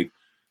they make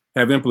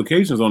have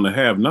implications on the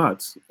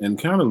have-nots and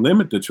kind of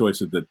limit the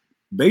choices that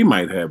they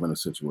might have in a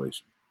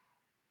situation.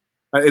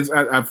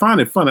 I find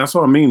it fun. I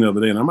saw a meme the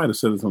other day, and I might have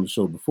said this on the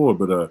show before,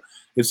 but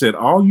it said,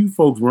 all you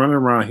folks running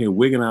around here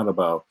wigging out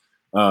about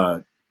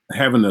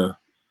having to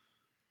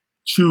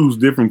choose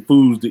different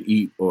foods to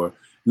eat, or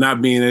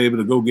not being able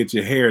to go get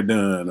your hair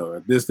done,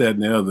 or this, that,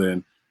 and the other.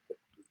 And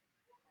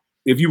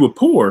if you were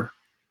poor,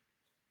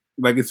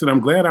 like I said, I'm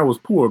glad I was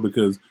poor,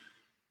 because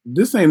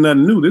this ain't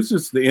nothing new. This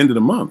is just the end of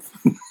the month.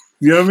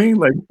 You know what I mean?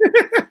 Like,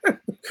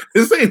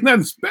 this ain't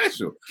nothing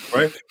special,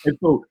 right? And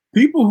so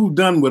people who've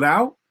done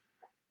without,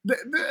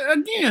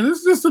 again,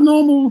 it's just a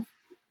normal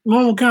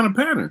kind of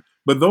pattern.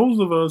 But those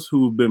of us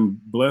who've been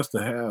blessed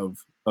to have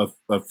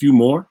a few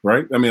more,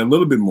 right? I mean, a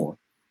little bit more.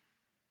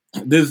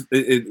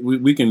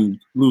 We can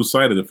lose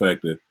sight of the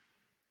fact that,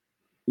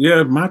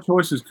 yeah, my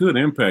choices could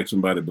impact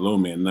somebody below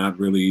me and not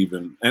really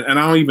even, and I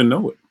don't even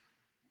know it,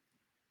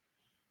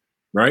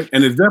 right?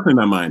 And it's definitely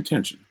not my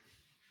intention.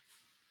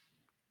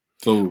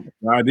 So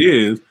the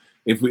idea is,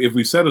 if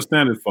we set a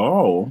standard for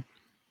all,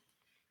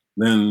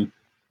 then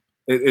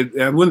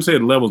I wouldn't say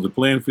it levels the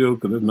playing field,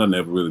 because there's nothing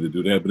ever really to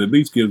do that, but at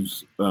least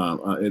gives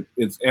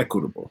it's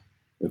equitable,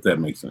 if that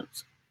makes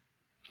sense.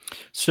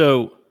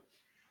 So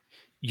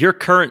your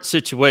current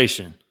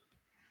situation,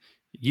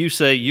 you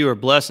say you are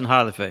blessed and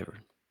highly favored.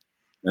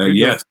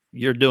 Yes.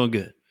 You're doing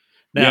good.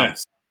 Now,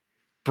 yes.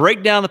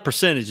 Break down the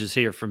percentages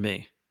here for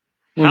me.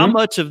 Mm-hmm. How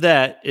much of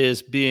that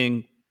is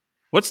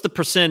what's the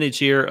percentage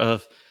here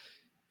of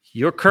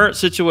your current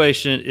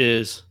situation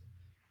is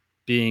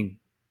being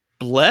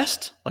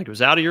blessed, like it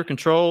was out of your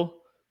control,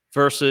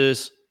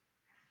 versus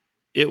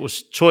it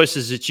was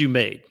choices that you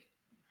made?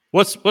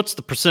 What's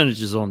the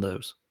percentages on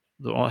those?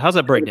 How's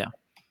that break down?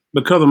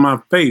 Because of my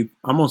faith,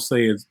 I'm gonna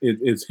say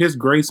it's His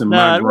grace and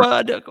my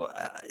grace.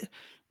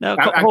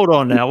 Hold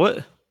on now.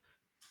 What?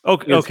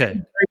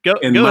 Okay. Go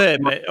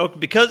ahead, man.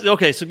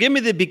 Okay, so give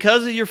me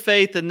because of your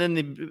faith, and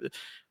then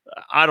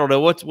I don't know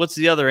what's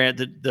the other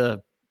answer,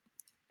 the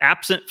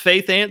absent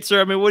faith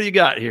answer. I mean, what do you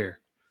got here?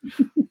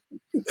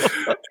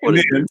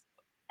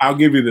 I'll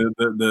give you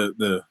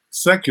the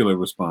secular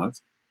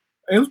response.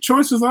 It was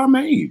choices I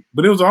made,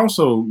 but it was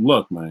also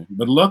luck, man.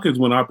 But luck is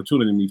when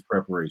opportunity meets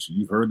preparation.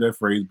 You've heard that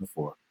phrase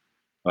before.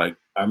 Like,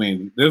 I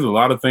mean, there's a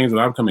lot of things that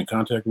I've come in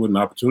contact with and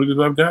opportunities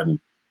I've gotten.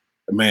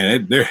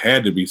 Man, there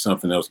had to be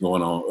something else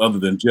going on other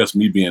than just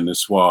me being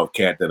this suave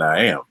cat that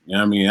I am. You know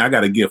what I mean? I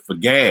got a gift for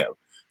gab.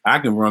 I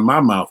can run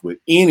my mouth with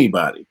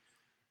anybody.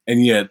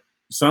 And yet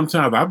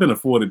sometimes I've been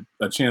afforded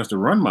a chance to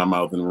run my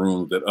mouth in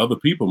rooms that other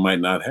people might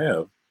not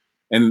have.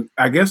 And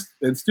I guess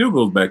it still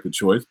goes back to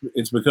choice.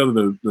 It's because of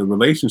the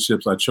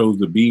relationships I chose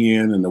to be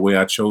in and the way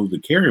I chose to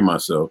carry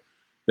myself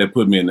that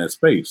put me in that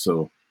space.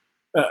 So,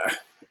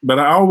 but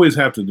I always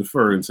have to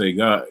defer and say,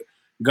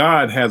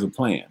 God has a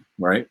plan,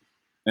 right?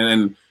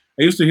 And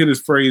I used to hear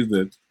this phrase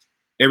that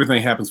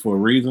everything happens for a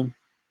reason.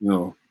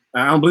 I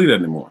don't believe that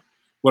anymore.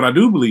 What I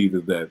do believe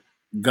is that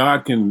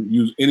God can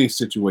use any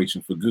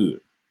situation for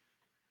good.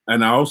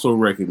 And I also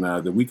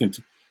recognize that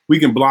we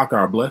can block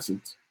our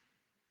blessings.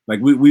 Like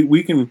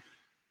we can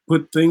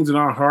put things in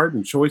our heart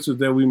and choices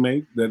that we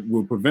make that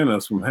will prevent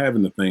us from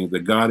having the things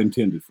that God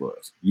intended for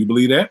us. You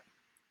believe that?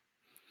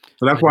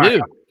 So that's why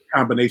a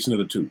combination of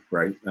the two,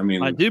 right? I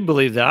mean, I do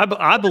believe that.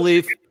 I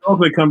believe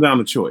also it comes down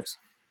to choice.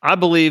 I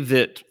believe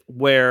that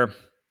where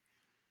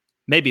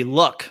maybe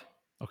luck.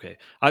 Okay,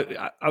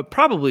 I'd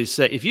probably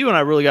say if you and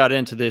I really got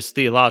into this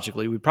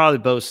theologically, we'd probably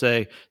both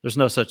say there's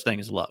no such thing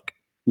as luck.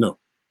 No.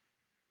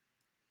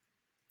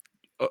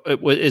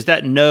 Is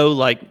that no?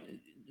 Like,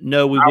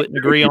 no, we wouldn't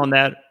agree on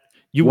that.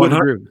 You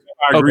wouldn't agree.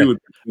 I agree with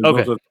you.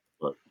 Okay.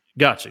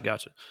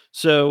 Gotcha.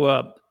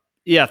 So,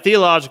 yeah,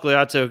 theologically,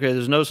 I'd say, okay,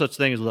 there's no such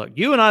thing as luck.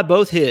 You and I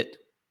both hit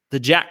the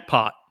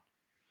jackpot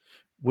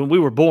when we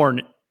were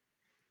born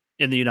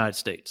in the United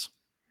States.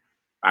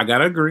 I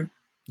gotta agree.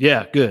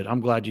 Yeah, good.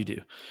 I'm glad you do.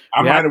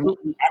 I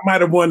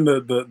might have won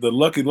the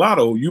lucky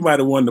lotto. You might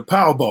have won the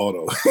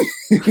Powerball,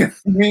 though.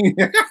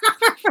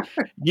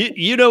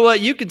 You know what?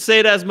 You can say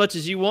it as much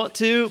as you want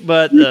to,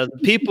 but the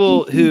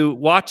people who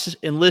watch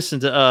and listen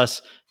to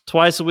us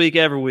twice a week,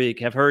 every week,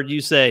 have heard you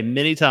say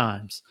many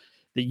times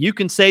that you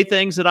can say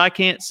things that I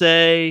can't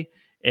say,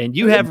 and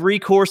you have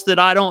recourse that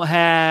I don't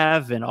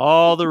have, and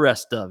all the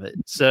rest of it.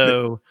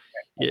 So,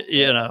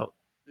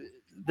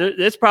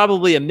 it's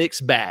probably a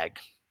mixed bag.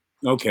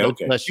 Okay.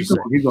 Let's just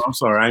I'm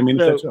sorry. I didn't mean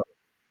to cut you off.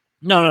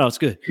 No, it's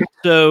good.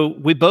 So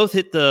we both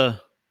hit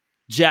the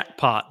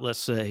jackpot, let's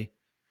say,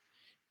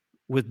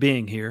 with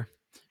being here.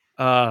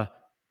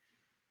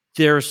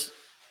 There's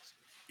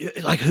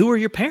like, who are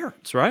your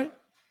parents, right?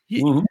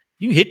 You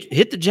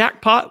hit the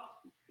jackpot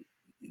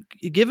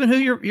given who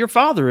your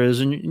father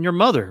is and your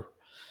mother.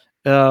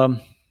 I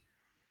don't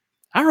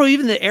know,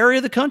 even the area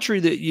of the country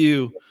that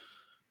you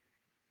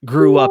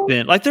grew up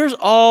in. Like, there's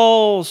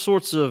all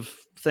sorts of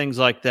things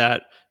like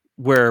that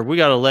where we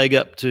got a leg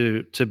up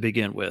to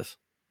begin with.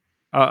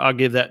 I'll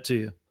give that to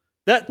you.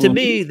 That to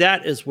me,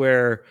 that is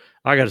where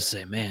I got to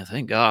say, man,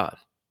 thank God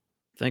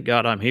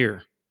I'm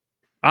here.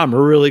 I'm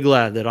really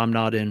glad that I'm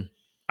not in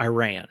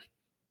Iran.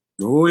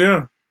 Oh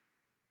yeah,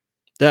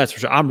 that's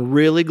for sure. I'm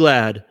really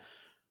glad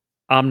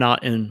I'm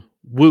not in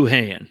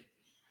Wuhan.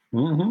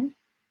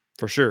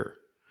 For sure.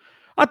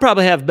 I'd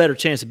probably have a better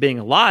chance of being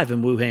alive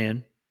in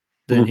Wuhan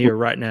than here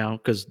right now,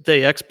 because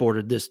they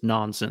exported this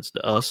nonsense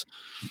to us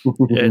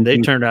and they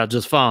turned out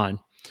just fine.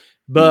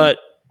 But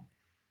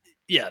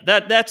yeah,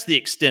 that's the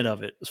extent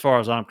of it as far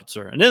as I'm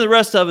concerned. And then the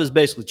rest of it is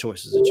basically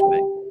choices that you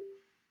make.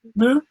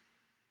 Yeah.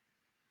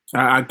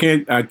 I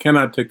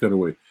cannot take that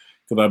away,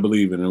 because I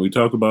believe in it. And we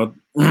talked about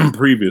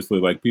previously,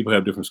 like, people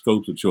have different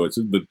scopes of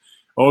choices, but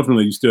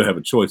ultimately you still have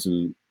a choice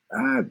in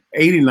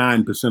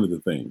 89% of the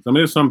things. I mean,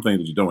 there's some things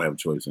that you don't have a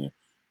choice in.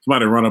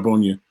 Somebody run up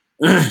on you,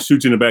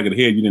 shoot you in the back of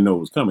the head, you didn't know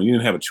it was coming. You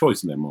didn't have a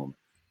choice in that moment.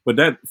 But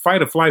that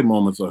fight or flight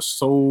moments are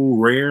so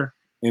rare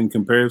in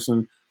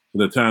comparison to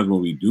the times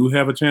when we do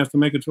have a chance to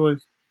make a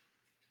choice.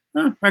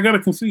 I got to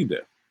concede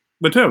that.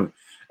 But tell me,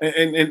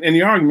 and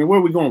the argument, where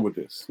are we going with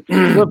this?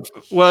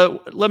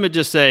 Well, let me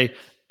just say,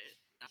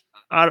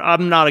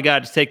 I'm not a guy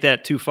to take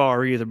that too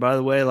far either, by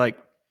the way. Like,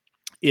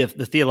 if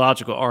the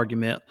theological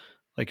argument,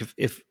 like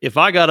if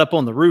I got up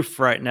on the roof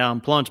right now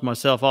and plunged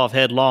myself off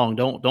headlong, I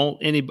don't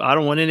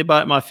want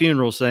anybody at my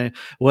funeral saying,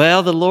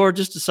 well, the Lord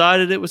just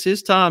decided it was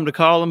his time to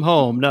call him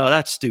home. No,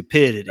 that's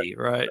stupidity,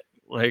 right?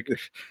 Like,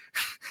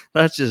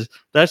 that's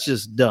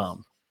just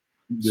dumb.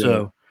 Yeah.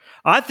 So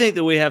I think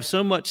that we have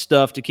so much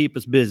stuff to keep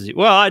us busy.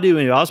 Well, I do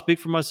anyway. I'll speak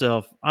for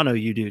myself. I know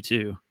you do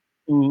too.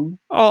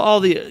 All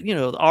the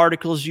the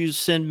articles you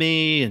send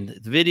me and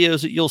the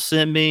videos that you'll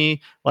send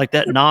me, like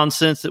that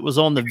nonsense that was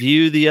on The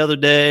View the other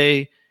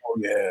day. Oh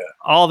yeah,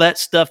 all that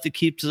stuff that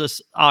keeps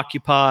us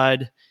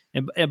occupied.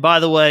 And by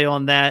the way,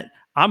 on that,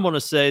 I'm going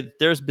to say that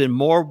there's been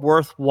more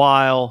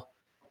worthwhile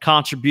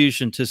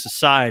contribution to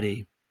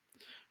society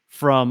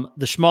from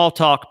the Schmall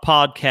Talk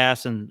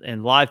podcast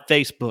and live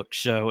Facebook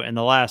show in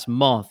the last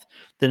month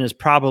than has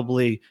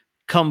probably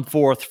come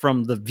forth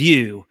from The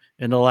View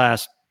in the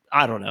last,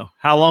 I don't know.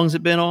 How long has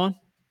it been on?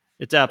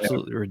 It's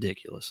absolutely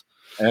ridiculous.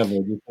 Just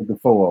take the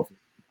foe off.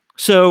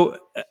 So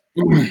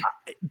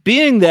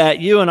being that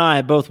you and I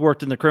have both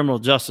worked in the criminal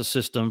justice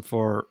system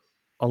for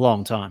a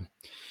long time,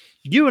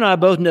 you and I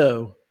both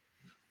know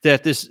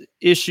that this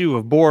issue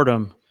of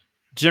boredom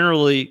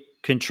generally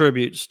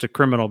contributes to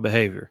criminal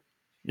behavior.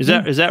 Is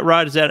that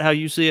right? Is that how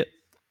you see it?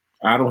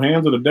 Idle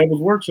hands are the devil's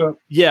workshop.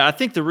 Yeah, I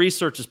think the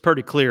research is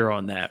pretty clear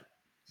on that.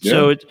 Yeah.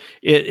 So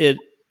it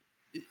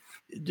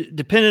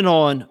depending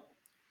on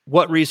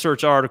what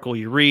research article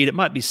you read. It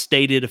might be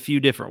stated a few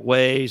different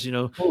ways.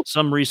 Oh.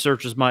 Some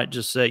researchers might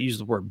just use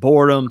the word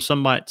boredom. Some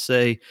might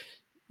say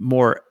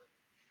more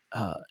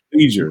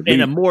leisure. In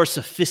a more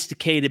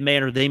sophisticated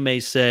manner. They may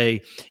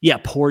say,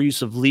 poor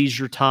use of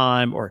leisure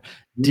time, or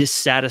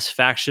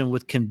dissatisfaction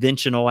with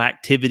conventional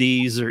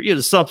activities, or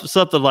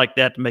something like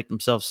that, to make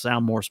themselves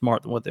sound more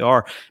smart than what they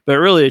are. But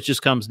really, it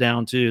just comes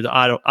down to the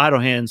idle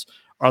hands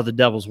are the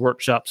devil's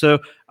workshop. So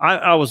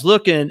I was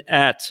looking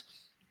at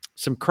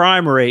some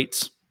crime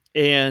rates,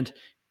 and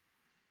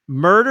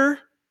murder,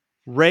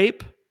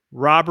 rape,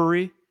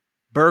 robbery,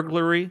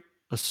 burglary,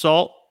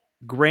 assault,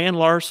 grand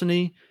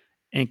larceny,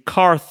 and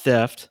car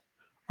theft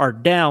are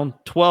down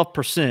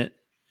 12%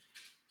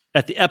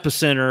 at the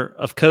epicenter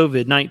of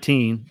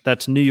COVID-19.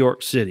 That's New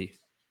York City,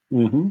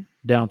 down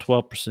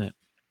 12%.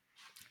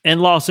 In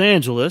Los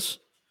Angeles,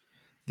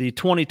 the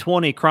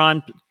 2020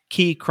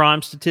 key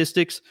crime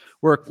statistics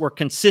were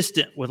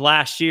consistent with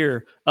last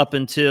year up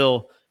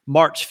until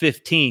March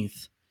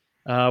 15th,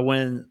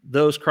 when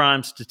those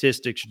crime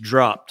statistics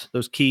dropped.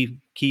 Those key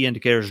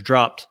indicators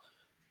dropped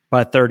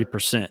by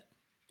 30%.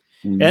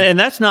 And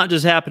that's not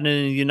just happening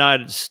in the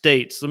United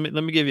States. Let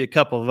me give you a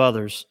couple of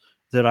others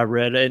that I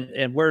read.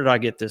 And where did I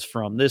get this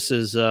from? This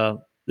is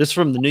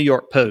from the New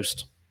York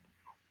Post.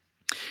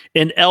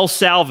 In El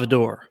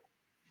Salvador,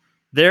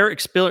 they're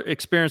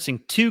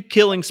experiencing 2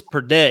 killings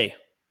per day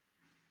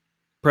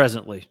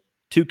presently.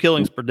 2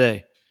 killings per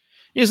day.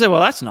 You say,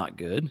 well, that's not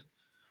good.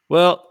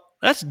 Well,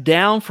 that's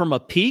down from a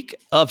peak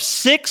of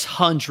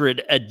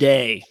 600 a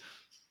day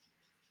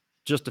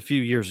just a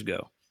few years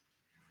ago.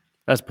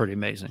 That's pretty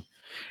amazing.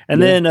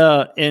 And then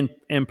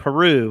in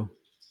Peru,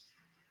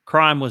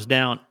 crime was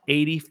down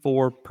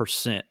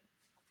 84%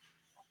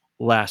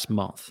 last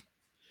month.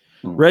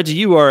 Reggie,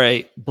 you are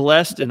a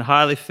blessed and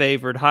highly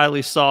favored,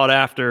 highly sought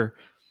after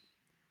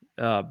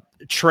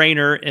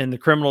trainer in the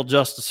criminal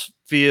justice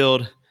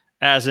field,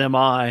 as am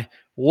I.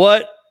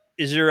 What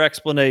is your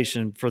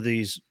explanation for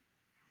these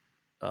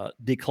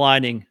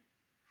declining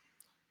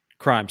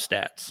crime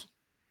stats?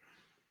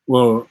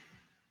 Well,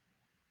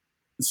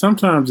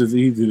 sometimes it's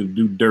easy to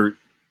do dirt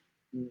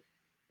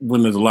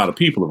when there's a lot of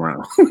people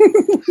around.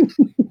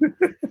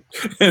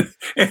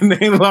 and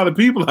there ain't a lot of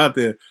people out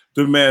there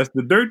to mask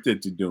the dirt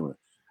that you're doing.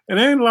 And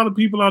there ain't a lot of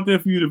people out there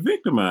for you to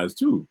victimize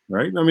too,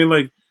 right? I mean,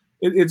 like,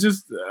 it's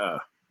just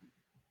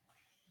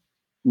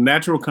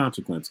natural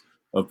consequence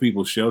of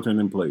people sheltering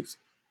in place,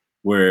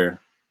 where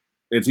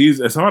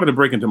it's harder to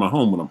break into my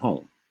home when I'm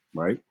home,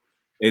 right?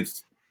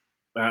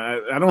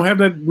 I don't have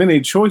that many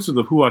choices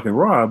of who I can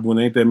rob when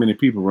there ain't that many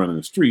people running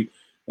the street.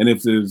 And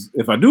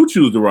if I do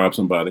choose to rob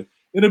somebody,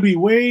 it'll be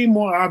way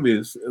more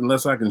obvious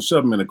unless I can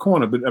shove them in a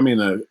corner,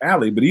 an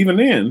alley. But even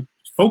then,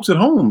 folks at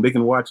home, they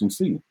can watch and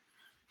see.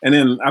 And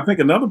then I think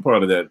another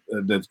part of that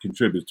that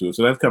contributes to it.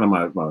 So that's kind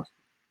of my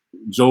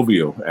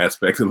jovial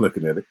aspect of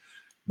looking at it.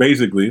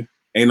 Basically,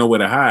 ain't nowhere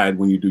to hide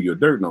when you do your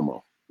dirt no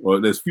more. Or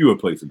there's fewer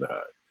places to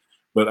hide.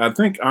 But I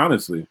think,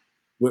 honestly,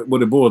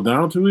 what it boils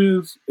down to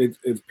is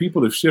it's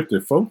people that shift their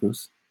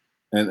focus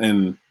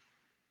and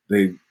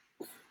they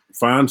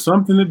find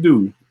something to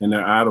do in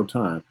their idle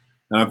time.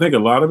 And I think a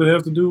lot of it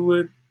has to do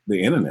with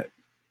the internet.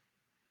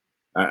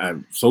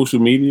 Social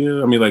media,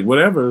 like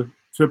whatever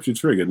trips your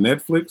trigger.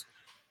 Netflix,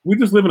 we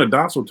just live in a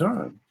docile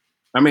time.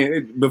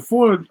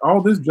 Before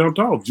all this jumped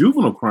off,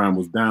 juvenile crime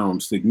was down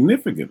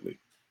significantly.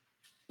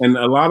 And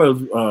a lot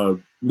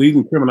of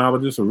leading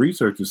criminologists or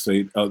researchers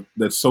say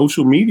that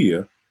social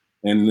media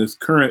and this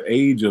current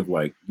age of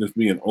like just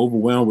being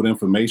overwhelmed with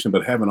information,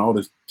 but having all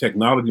this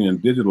technology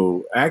and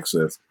digital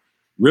access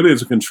really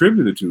is a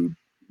contributor to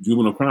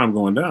juvenile crime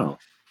going down.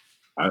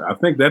 I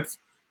think that's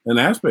an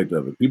aspect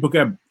of it. People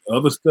got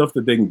other stuff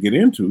that they can get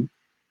into,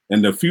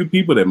 and the few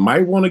people that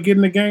might want to get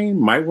in the game,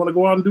 might want to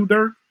go out and do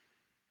dirt,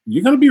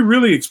 you're going to be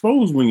really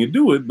exposed when you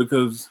do it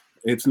because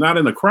it's not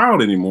in a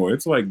crowd anymore.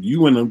 It's like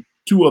you and the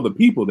 2 other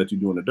people that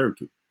you're doing the dirt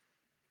to.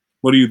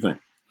 What do you think?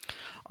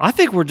 I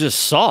think we're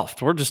just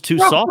soft. We're just too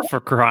soft for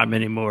crime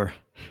anymore.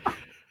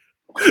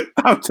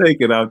 I'll take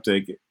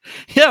it.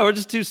 Yeah, we're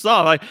just too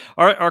soft. Like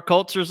our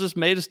culture's just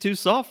made us too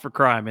soft for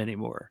crime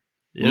anymore.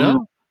 You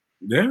know?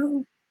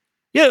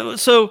 Yeah.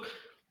 So,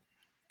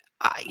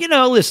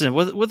 listen,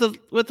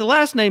 with the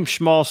last name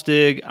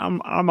Schmalstig,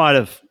 I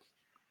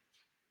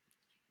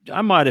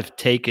might have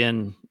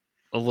taken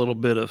a little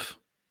bit of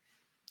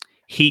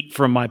heat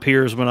from my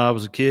peers when I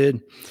was a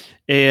kid,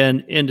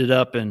 and ended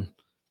up in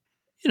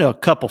a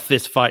couple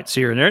fist fights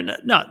here and there.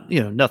 Not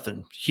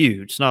nothing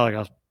huge. It's not like I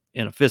was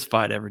in a fist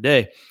fight every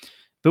day,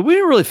 but we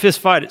didn't really fist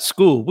fight at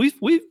school.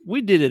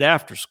 We did it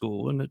after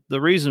school, and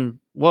the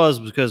reason was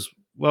because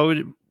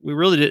we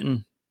really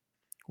didn't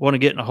want to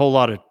get in a whole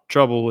lot of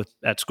trouble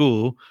at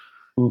school,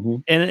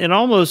 and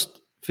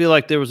almost feel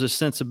like there was a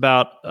sense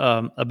about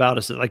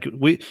us that like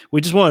we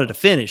just wanted to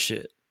finish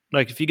it.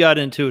 Like if you got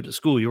into it at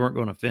school, you weren't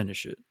going to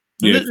finish it.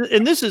 Yeah.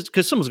 And this is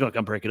because someone's going to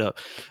come break it up.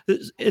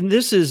 And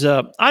this is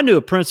I knew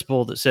a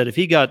principal that said if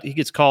he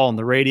gets called on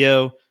the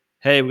radio,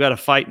 hey, we got a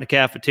fight in the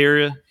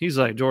cafeteria. He's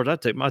like, George, I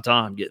take my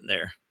time getting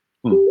there.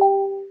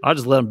 I'll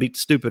just let them beat the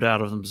stupid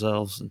out of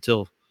themselves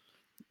until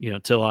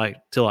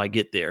I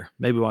get there.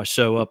 Maybe when I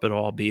show up, it'll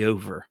all be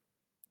over.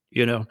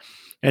 And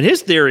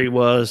his theory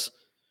was,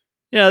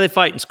 they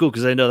fight in school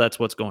because they know that's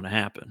what's going to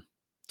happen.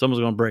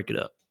 Someone's going to break it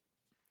up.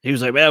 He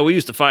was like, "Man, we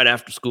used to fight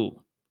after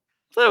school."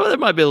 So there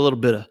might be a little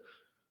bit of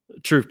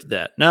truth to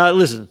that. Now,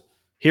 listen,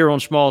 here on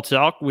Small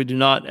Talk, we do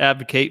not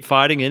advocate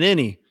fighting in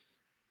any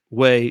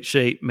way,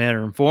 shape,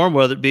 manner, and form,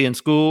 whether it be in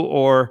school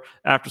or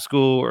after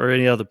school or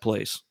any other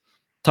place.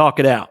 Talk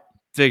it out.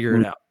 Figure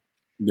it out.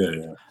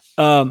 Yeah.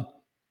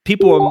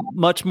 People are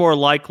much more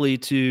likely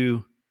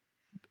to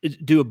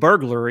do a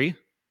burglary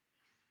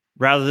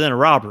rather than a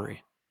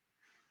robbery.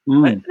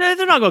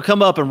 They're not going to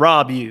come up and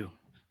rob you.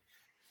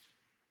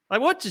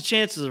 Like, what's the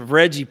chances of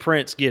Reggie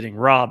Prince getting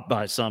robbed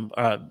by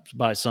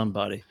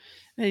somebody?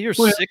 Hey, you're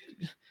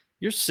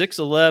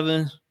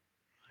 6'11",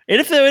 and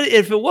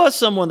if it was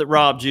someone that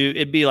robbed you,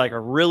 it'd be like a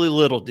really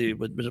little dude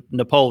with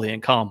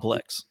Napoleon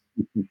complex.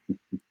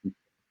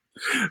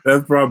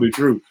 That's probably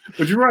true,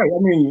 but you're right. I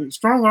mean,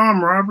 strong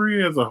arm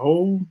robbery as a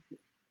whole,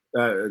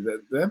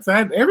 that's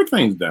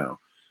everything's down.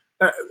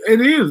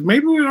 It is.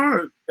 Maybe we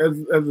are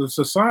as a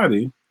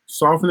society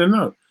softening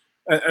up.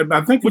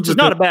 I think, which is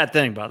not a bad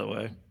thing, by the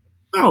way.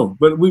 No,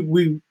 but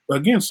we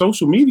again,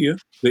 social media,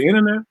 the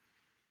internet,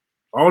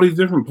 all these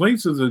different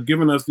places are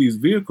giving us these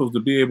vehicles to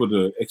be able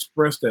to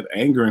express that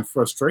anger and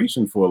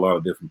frustration for a lot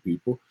of different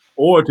people,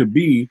 or to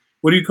be,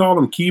 what do you call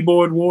them,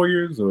 keyboard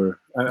warriors? Or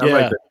I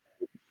like that.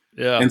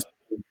 Yeah.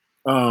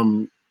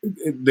 And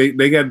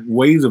they got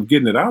ways of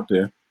getting it out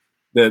there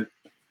that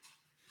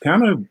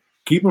kind of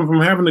keep them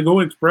from having to go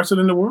express it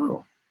in the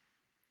world.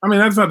 I mean,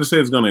 that's not to say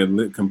it's going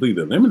to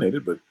completely eliminate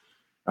it, but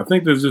I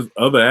think there's just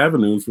other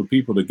avenues for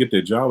people to get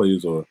their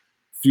jollies or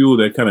fuel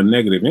that kind of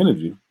negative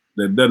energy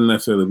that doesn't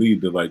necessarily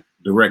lead to like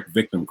direct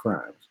victim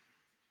crimes.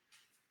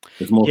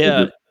 It's mostly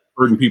just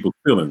hurting people's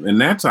feelings. And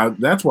that's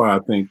why I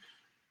think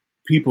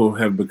people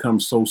have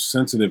become so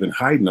sensitive and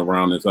heightened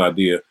around this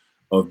idea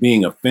of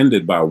being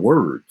offended by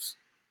words,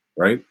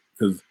 right?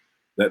 Because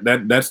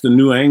that's the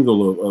new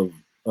angle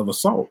of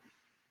assault.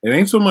 It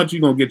ain't so much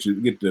you're gonna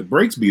get the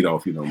brakes beat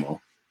off you no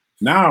more.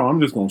 Now I'm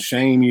just gonna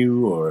shame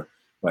you or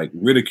like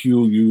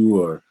ridicule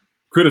you or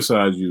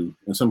criticize you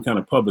in some kind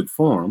of public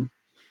forum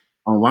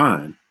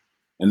online.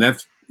 And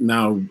that's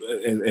now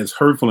as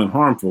hurtful and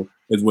harmful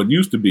as what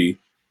used to be.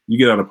 You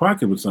get out of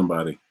pocket with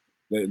somebody.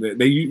 You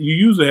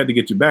usually had to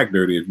get your back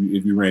dirty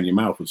if you ran your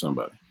mouth with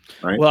somebody,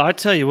 right? Well, I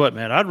tell you what,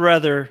 man,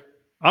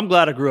 I'm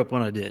glad I grew up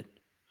when I did.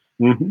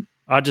 Mm-hmm.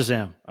 I just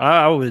am.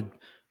 I would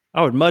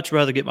much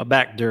rather get my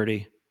back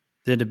dirty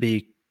than to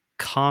be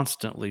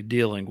constantly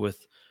dealing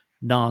with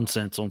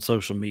nonsense on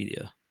social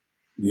media.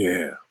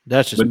 Yeah.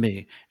 That's just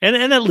me. And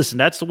then listen,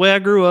 that's the way I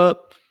grew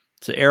up.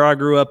 It's the era I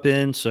grew up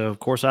in. So of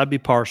course I'd be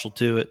partial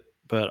to it,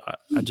 but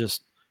I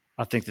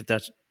think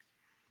that's,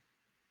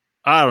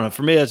 I don't know.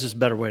 For me, that's just a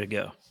better way to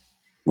go.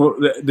 Well,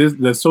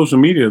 the social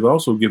media is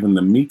also given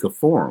the meek a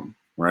forum,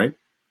 right?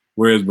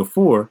 Whereas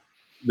before,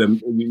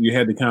 you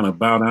had to kind of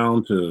bow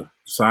down to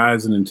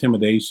size and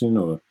intimidation,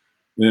 or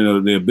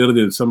the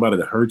ability of somebody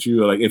to hurt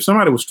you. Or like if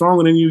somebody was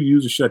stronger than you, you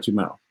used to shut your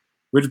mouth.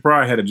 Richard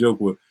Pryor had a joke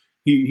where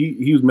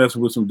he was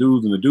messing with some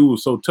dudes, and the dude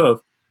was so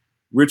tough,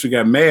 Richard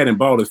got mad and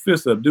balled his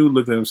fist up. Dude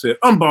looked at him and said,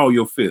 "Unball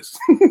your fist."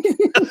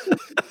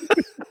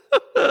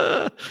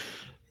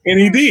 And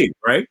he did,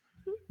 right?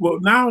 Well,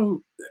 now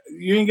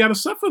you ain't got to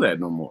suffer that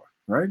no more,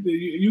 right?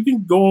 You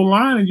can go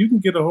online and you can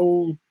get a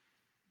whole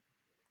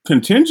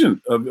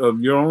contingent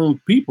of your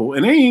own people,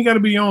 and they ain't got to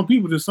be your own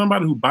people. Just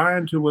somebody who buy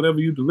into whatever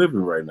you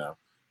deliver right now,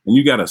 and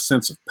you got a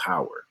sense of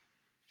power.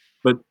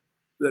 But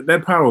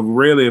that power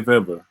rarely, if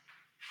ever,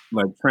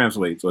 like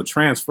translates or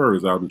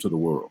transfers out into the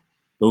world.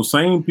 Those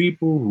same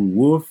people who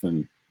woof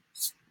and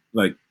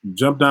like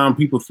jump down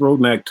people's throat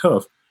and act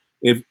tough,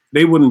 if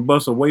they wouldn't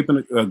bust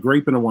a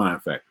grape in a wine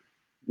factory,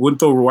 wouldn't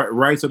throw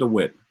rice at a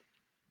wedding,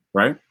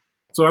 right?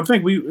 So I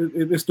think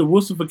it's the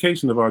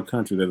wussification of our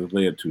country that has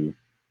led to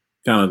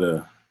kind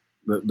of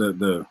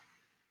the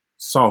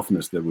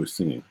softness that we're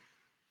seeing.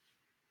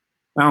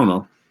 I don't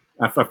know.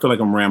 I feel like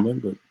I'm rambling,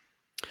 but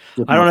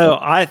I don't know.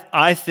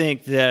 I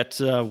think that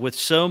with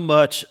so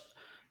much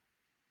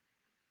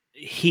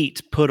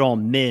heat put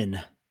on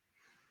men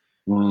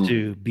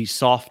to be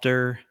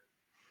softer,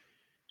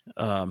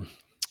 I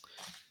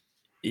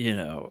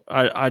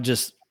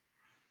just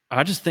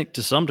think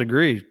to some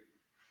degree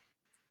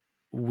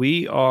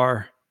we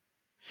are,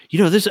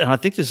 this, and I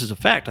think this is a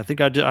fact. I think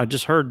I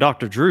just heard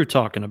Dr. Drew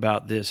talking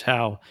about this,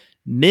 how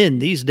men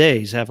these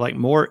days have like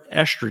more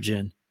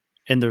estrogen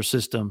in their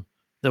system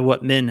than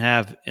what men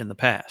have in the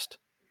past.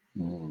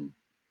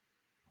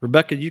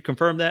 Rebecca, you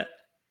confirm that?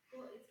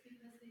 Well, it's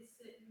because they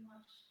sit and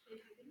watch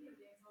video games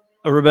all day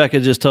long. Rebecca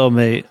just told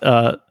me,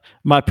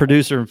 my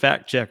producer and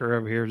fact checker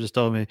over here just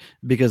told me,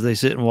 because they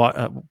sit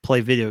and play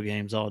video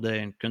games all day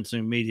and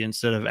consume media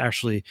instead of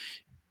actually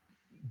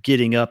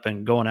getting up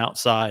and going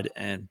outside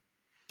and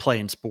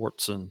playing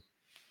sports and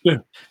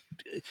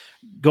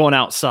going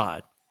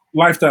outside.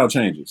 Lifestyle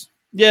changes.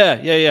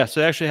 Yeah. So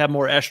they actually have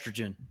more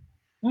estrogen.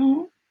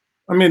 Mm-hmm.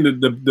 I mean,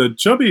 the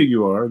chubbier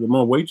you are, the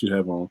more weight you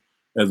have on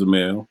as a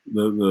male,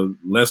 the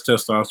less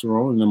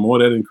testosterone, and the more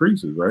that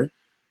increases, right?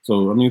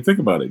 So, I mean, think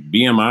about it.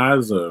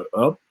 BMIs are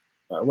up.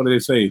 What do they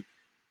say?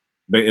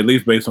 At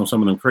least based on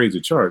some of them crazy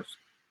charts,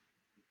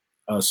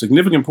 a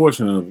significant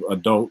portion of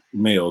adult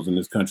males in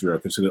this country are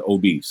considered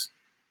obese.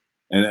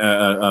 And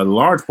a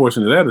large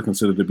portion of that is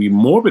considered to be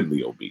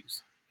morbidly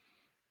obese.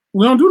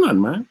 We don't do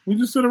nothing, man. We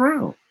just sit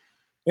around.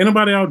 Ain't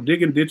nobody out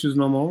digging ditches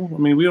no more. I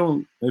mean, we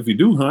don't, if you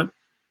do hunt,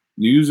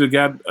 you usually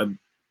got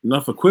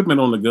enough equipment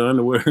on the gun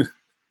to where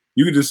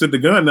you can just sit the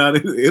gun out.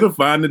 It'll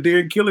find the deer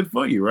and kill it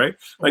for you, right?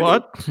 Like,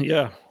 what?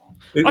 Yeah.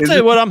 I'll tell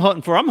you what I'm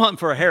hunting for. I'm hunting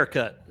for a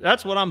haircut.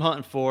 That's what I'm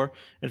hunting for.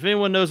 If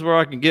anyone knows where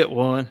I can get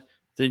one,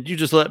 then you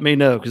just let me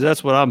know, because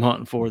that's what I'm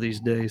hunting for these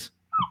days.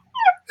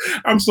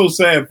 I'm so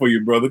sad for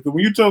you, brother. Because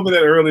when you told me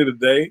that earlier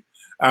today,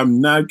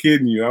 I'm not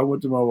kidding you. I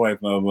went to my wife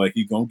and I was like,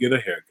 "He gonna get a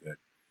haircut."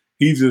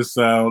 He just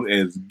sounds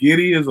as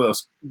giddy as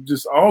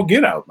just all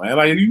get out, man.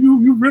 Like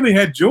you really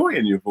had joy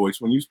in your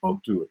voice when you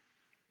spoke to it.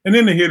 And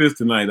then to hear this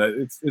tonight,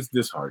 it's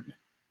disheartening.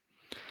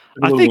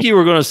 I think you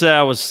were going to say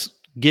I was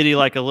giddy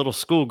like a little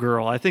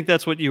schoolgirl. I think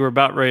that's what you were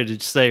about ready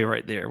to say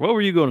right there. What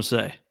were you going to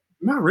say?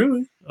 Not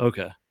really.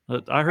 Okay,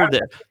 I heard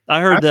that.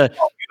 I heard that.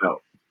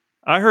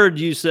 I heard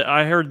you say.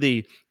 I heard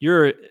you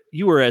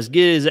were as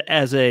giddy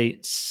as a.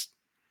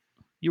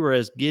 You were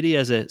as giddy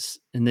as a,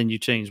 and then you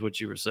changed what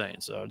you were saying.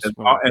 So I just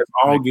as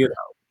all get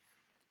out.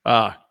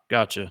 Ah,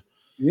 gotcha.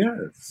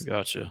 Yes,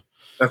 gotcha.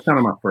 That's kind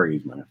of my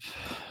phrase, man.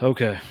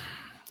 Okay,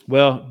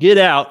 well, get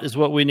out is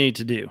what we need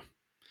to do.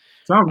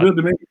 Sounds good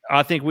to me.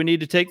 I think we need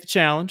to take the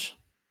challenge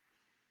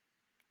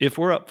if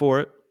we're up for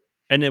it,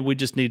 and then we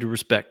just need to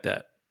respect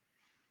that.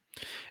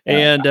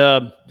 And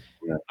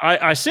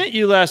I sent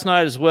you last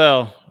night as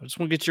well. I just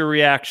want to get your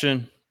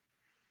reaction.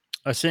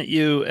 I sent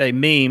you a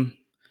meme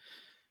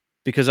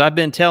because I've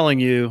been telling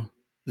you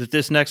that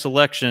this next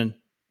election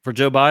for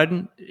Joe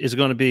Biden is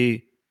going to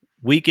be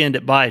weekend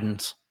at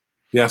Biden's.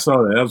 Yeah, I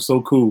saw that. That was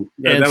so cool.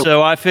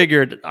 So I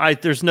figured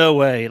there's no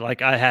way,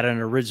 like I had an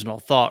original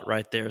thought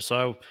right there.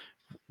 So I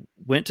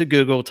went to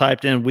Google,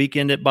 typed in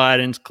weekend at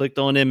Biden's, clicked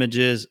on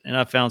images, and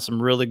I found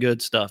some really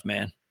good stuff,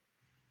 man.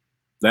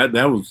 That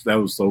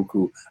was so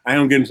cool. I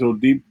don't get into a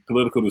deep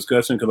political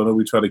discussion because I know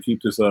we try to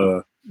keep this.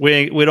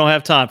 We don't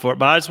have time for it,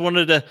 but I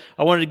wanted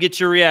to get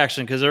your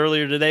reaction because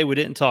earlier today we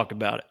didn't talk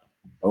about it.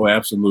 Oh,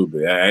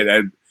 absolutely.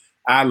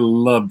 I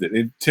loved it.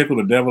 It tickled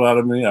the devil out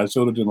of me. I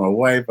showed it to my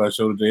wife. I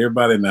showed it to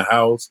everybody in the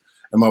house,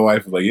 and my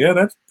wife was like, "Yeah,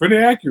 that's pretty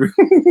accurate."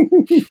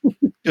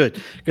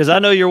 Good, because I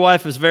know your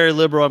wife is very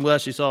liberal. I'm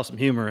glad she saw some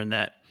humor in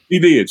that. She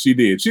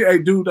did. Hey,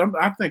 dude,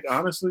 I think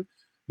honestly,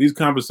 these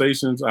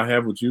conversations I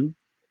have with you,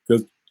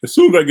 because as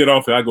soon as I get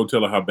off here, I go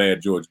tell her how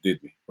bad George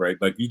did me, right?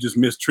 Like, you just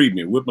mistreat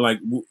me,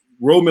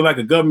 roll me like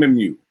a government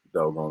mule,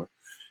 doggone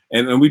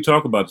it. And we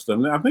talk about stuff.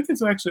 And I think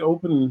it's actually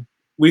open.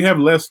 We have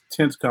less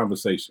tense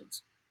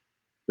conversations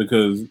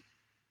because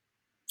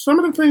some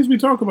of the things we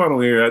talk about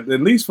on here, at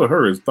least for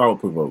her, is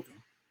thought-provoking.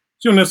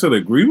 She don't necessarily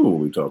agree with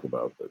what we talk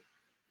about, but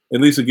at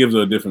least it gives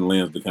her a different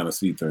lens to kind of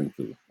see things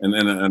through,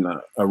 and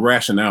a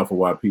rationale for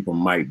why people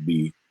might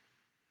be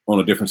on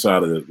a different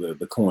side of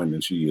the coin than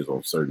she is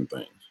on certain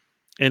things.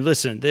 And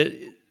listen,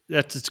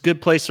 it's a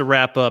good place to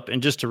wrap up.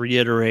 And just to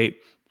reiterate,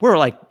 we're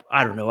like,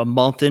 I don't know, a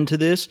month into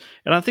this.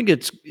 And I think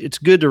it's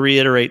good to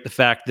reiterate the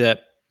fact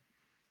that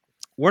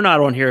we're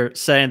not on here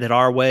saying that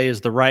our way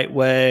is the right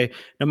way,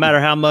 no matter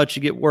how much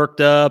you get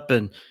worked up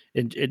and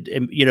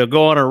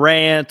go on a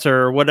rant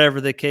or whatever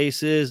the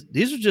case is.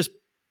 These are just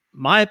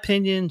my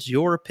opinions,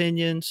 your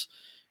opinions.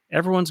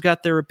 Everyone's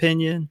got their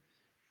opinion.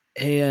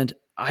 And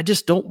I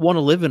just don't want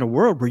to live in a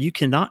world where you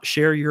cannot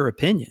share your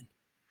opinion.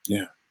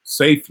 Yeah,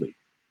 safely.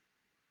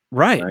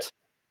 Right.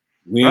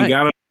 We ain't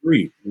got to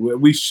agree.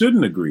 We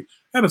shouldn't agree.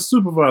 I had a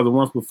supervisor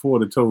once before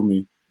that told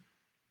me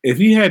if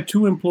he had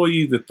two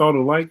employees that thought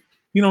alike,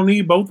 you don't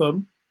need both of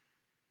them.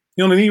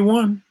 You only need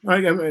one.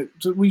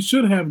 So we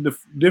should have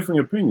differing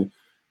opinions.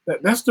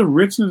 That's the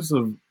richness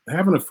of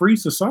having a free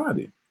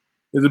society,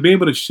 is to be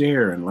able to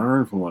share and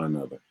learn from one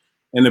another,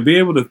 and to be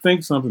able to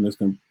think something that's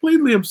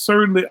completely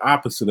absurdly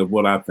opposite of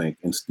what I think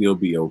and still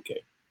be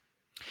okay.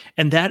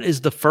 And that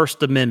is the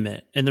First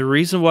Amendment. And the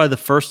reason why the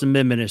First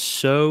Amendment is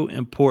so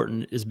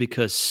important is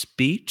because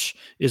speech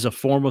is a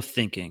form of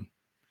thinking.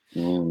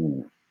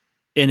 Mm.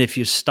 And if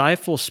you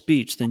stifle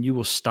speech, then you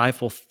will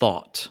stifle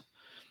thought.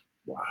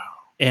 Wow.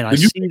 And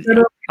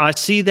I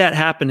see that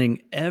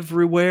happening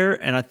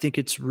everywhere. And I think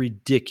it's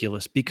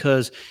ridiculous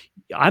because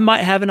I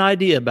might have an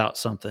idea about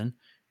something,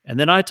 and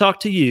then I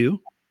talk to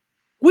you.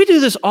 We do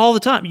this all the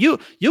time.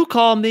 You'll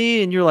call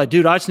me and you're like,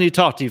 dude, I just need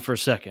to talk to you for a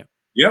second.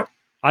 Yep.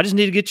 I just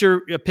need to get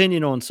your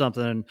opinion on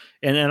something.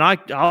 And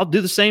I'll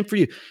do the same for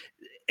you.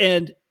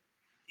 And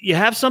you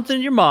have something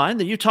in your mind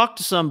that you talk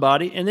to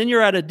somebody, and then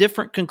you're at a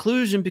different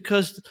conclusion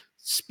because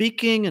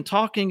speaking and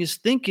talking is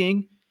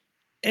thinking.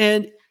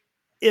 And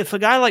if a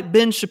guy like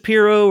Ben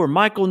Shapiro or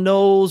Michael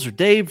Knowles or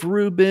Dave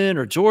Rubin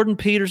or Jordan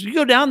Peterson, you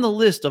go down the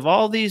list of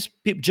all these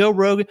people, Joe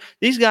Rogan,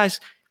 these guys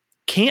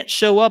can't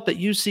show up at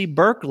UC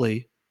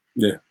Berkeley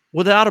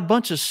without a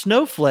bunch of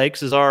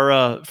snowflakes, as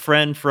our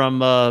friend from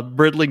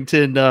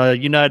Bridlington,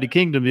 United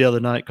Kingdom, the other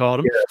night called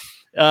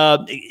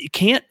him. You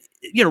can't,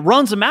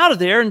 runs them out of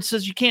there and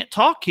says you can't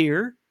talk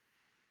here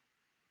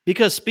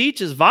because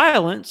speech is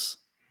violence.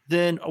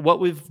 Then what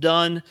we've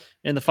done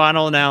in the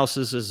final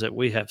analysis is that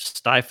we have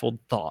stifled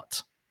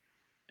thought,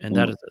 and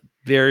that is a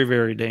very,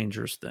 very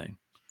dangerous thing.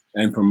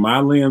 And from my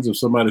lens of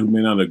somebody who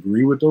may not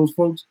agree with those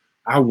folks,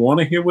 I want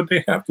to hear what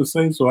they have to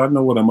say so I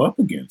know what I'm up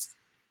against.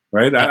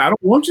 Right? I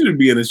don't want you to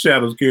be in the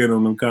shadows carrying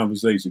on them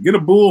conversations. Get a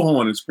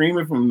bullhorn and scream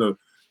it from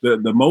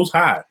the most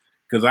high,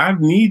 because I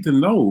need to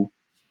know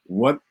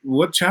what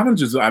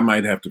challenges I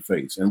might have to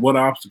face and what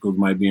obstacles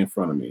might be in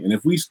front of me. And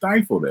if we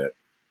stifle that,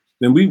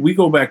 then we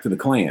go back to the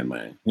Klan,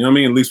 man. You know what I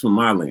mean? At least from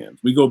my lens.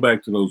 We go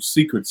back to those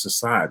secret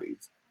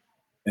societies.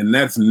 And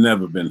that's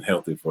never been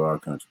healthy for our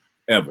country,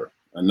 ever.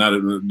 And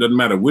it doesn't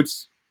matter which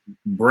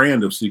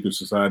brand of secret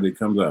society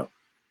comes out.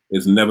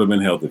 It's never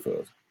been healthy for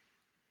us.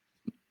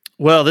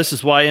 Well, this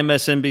is why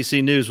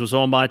MSNBC News was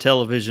on my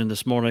television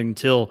this morning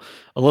until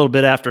a little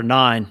bit after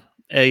 9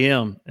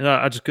 a.m. And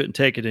I just couldn't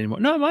take it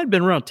anymore. No, it might have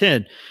been around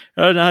 10.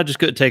 I just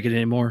couldn't take it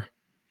anymore.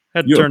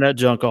 Had to turn that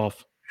junk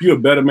off. You're a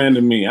better man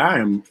than me. I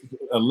am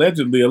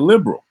allegedly a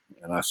liberal,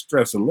 and I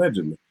stress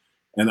allegedly.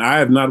 And I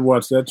have not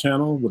watched that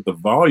channel with the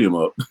volume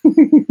up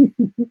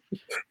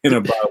in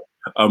about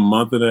a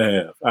month and a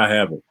half. I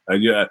haven't. I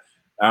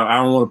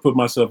don't want to put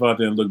myself out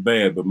there and look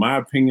bad, but my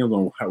opinion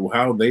on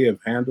how they have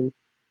handled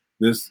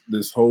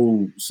this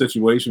whole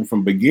situation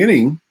from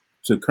beginning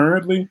to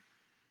currently,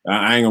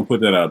 I ain't gonna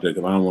put that out there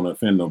because I don't want to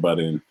offend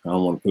nobody, and I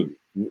don't want to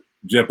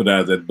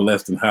jeopardize that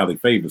blessed and highly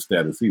favored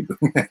status either.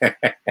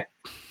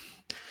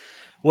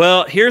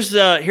 Well, here's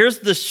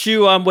the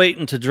shoe I'm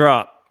waiting to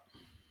drop.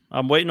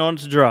 I'm waiting on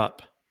it to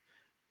drop.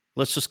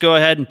 Let's just go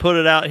ahead and put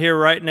it out here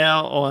right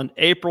now on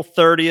April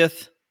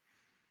 30th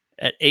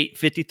at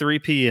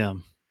 8:53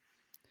 p.m.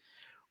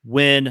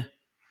 When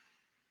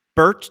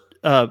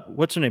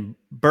what's her name?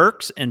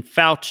 Birx and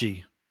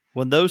Fauci,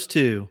 when those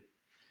two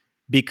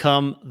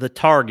become the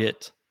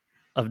target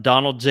of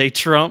Donald J.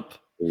 Trump,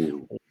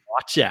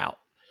 watch out.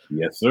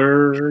 Yes,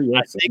 sir.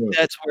 Yes, I think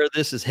that's where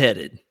this is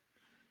headed.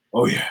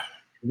 Oh, yeah.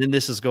 And then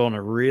this is going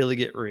to really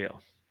get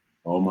real.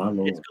 Oh, my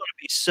Lord. It's going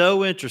to be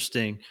so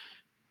interesting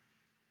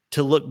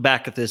to look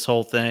back at this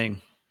whole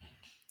thing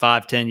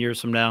 5-10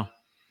 years from now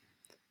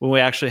when we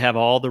actually have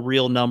all the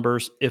real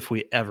numbers, if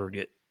we ever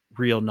get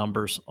real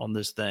numbers on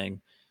this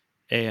thing.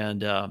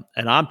 And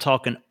I'm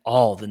talking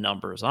all the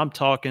numbers. I'm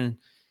talking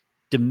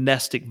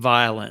domestic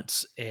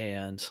violence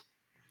and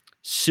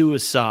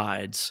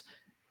suicides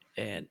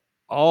and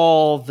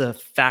all the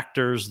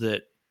factors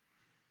that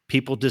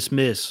people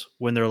dismiss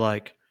when they're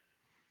like,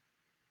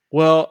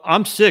 well,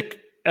 I'm sick.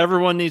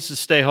 Everyone needs to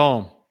stay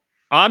home.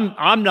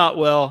 I'm not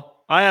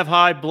well. I have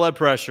high blood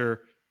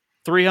pressure.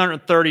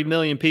 330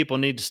 million people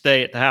need to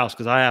stay at the house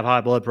because I have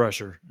high blood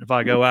pressure. If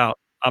I go out,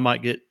 I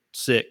might get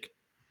sick.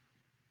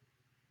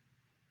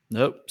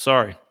 Nope,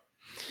 sorry.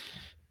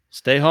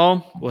 Stay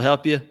home. We'll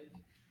help you.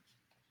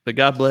 But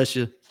God bless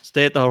you.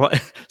 Stay at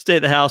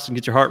the house and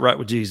get your heart right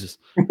with Jesus.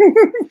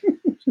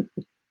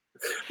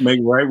 Make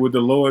right with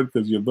the Lord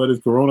because your buddy's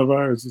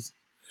coronavirus.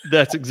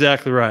 That's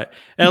exactly right.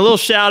 And a little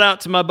shout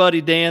out to my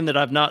buddy Dan that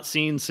I've not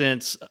seen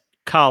since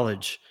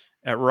college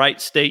at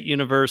Wright State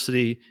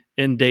University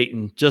in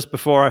Dayton. Just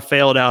before I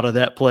failed out of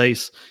that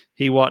place,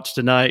 he watched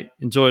tonight,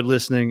 enjoyed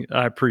listening.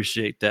 I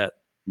appreciate that.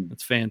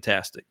 That's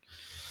fantastic.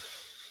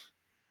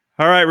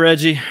 All right,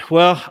 Reggie.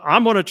 Well,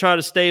 I'm going to try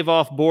to stave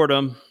off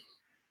boredom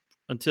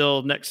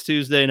until next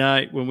Tuesday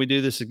night when we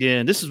do this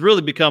again. This has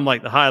really become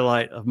like the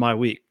highlight of my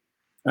week.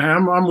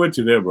 I'm with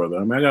you there, brother. I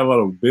mean, I got a lot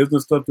of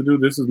business stuff to do.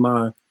 This is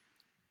my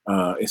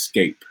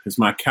escape. It's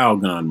my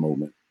Calgon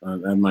moment.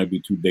 That might be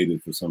too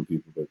dated for some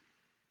people, but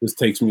this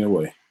takes me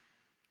away.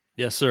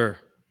 Yes, sir.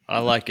 I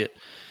like it.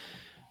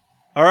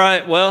 All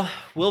right. Well,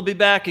 we'll be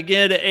back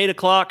again at 8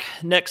 o'clock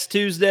next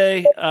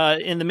Tuesday.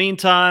 In the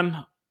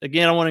meantime,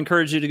 again, I want to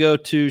encourage you to go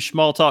to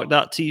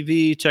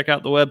schmaltalk.tv, check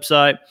out the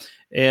website,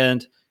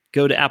 and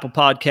go to Apple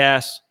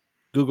Podcasts,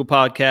 Google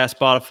Podcasts,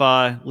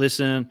 Spotify,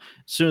 listen.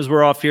 As soon as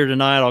we're off here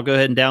tonight, I'll go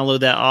ahead and download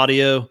that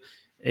audio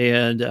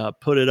and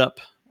put it up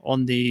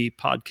on the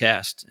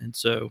podcast. And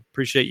so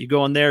appreciate you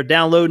going there,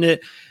 downloading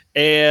it,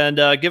 and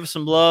give us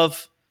some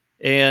love.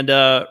 And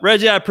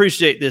Reggie, I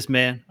appreciate this,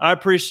 man. I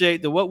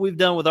appreciate that what we've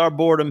done with our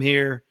boredom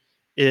here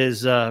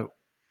is, what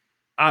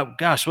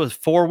was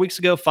 4 weeks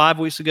ago, 5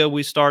 weeks ago,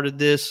 we started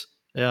this,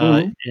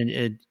 and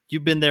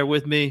you've been there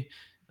with me.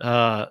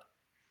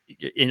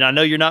 And I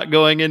know you're not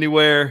going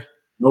anywhere.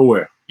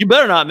 Nowhere. You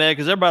better not, man,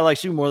 because everybody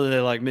likes you more than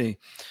they like me.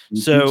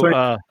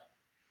 So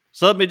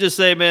let me just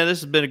say, man,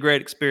 this has been a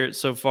great experience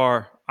so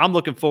far. I'm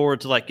looking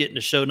forward to like getting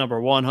to show number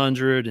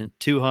 100 and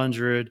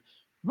 200.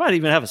 We might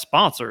even have a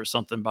sponsor or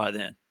something by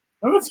then.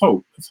 Oh, let's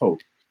hope.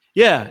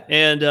 Yeah,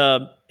 and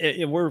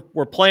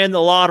we're playing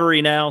the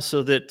lottery now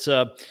so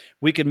that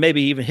we can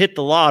maybe even hit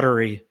the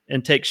lottery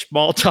and take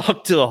Schmal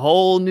Talk to a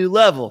whole new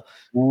level.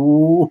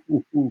 Ooh,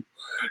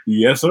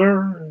 yes,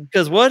 sir.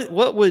 Because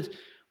what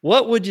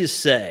would you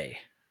say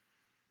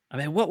I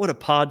mean, what would a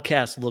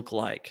podcast look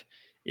like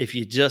if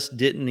you just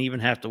didn't even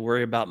have to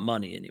worry about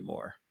money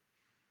anymore?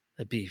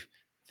 That'd be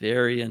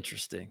very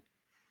interesting.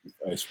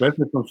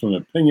 Especially from some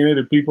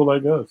opinionated people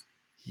like us.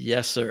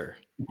 Yes, sir.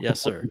 Yes,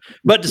 sir.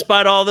 But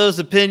despite all those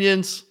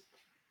opinions,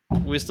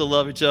 we still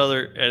love each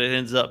other, and it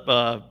ends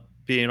up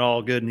being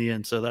all good in the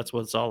end. So that's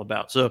what it's all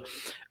about. So,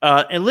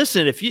 and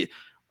listen, if you,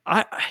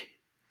 I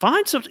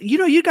find some,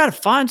 you got to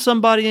find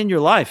somebody in your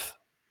life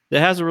that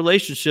has a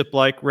relationship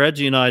like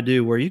Reggie and I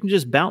do, where you can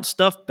just bounce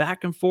stuff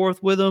back and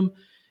forth with them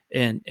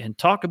and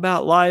talk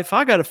about life.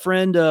 I got a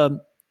friend, I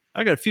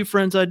got a few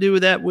friends I do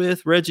that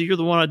with. Reggie, you're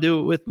the one I do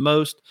it with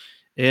most.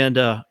 And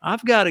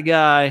I've got a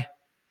guy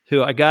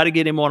who I got to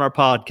get him on our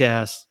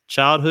podcast,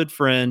 childhood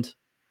friend.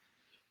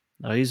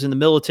 He's in the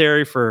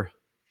military for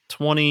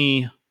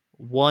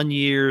 21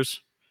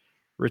 years,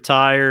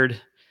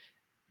 retired,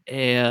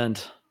 and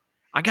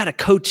I got to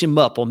coach him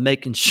up on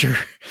making sure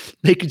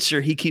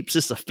he keeps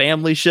this a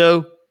family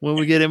show when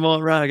we get him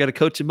on. Right, I got to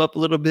coach him up a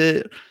little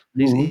bit.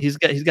 He's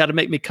got to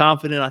make me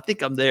confident. I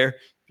think I'm there.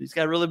 He's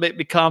got to really make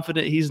me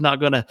confident. He's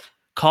not going to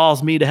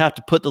cause me to have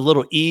to put the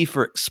little E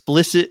for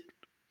explicit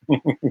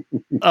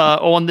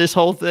on this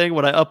whole thing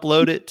when I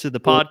upload it to the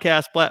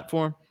podcast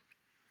platform.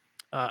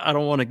 I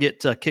don't want to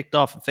get kicked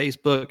off of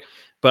Facebook,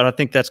 but I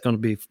think that's going to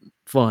be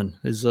fun.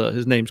 His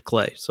name's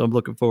Clay, so I'm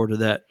looking forward to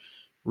that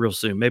real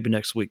soon. Maybe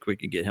next week we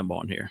can get him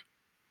on here.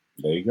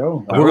 There you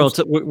go. We're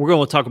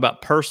going to talk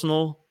about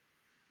personal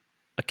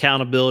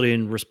accountability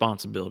and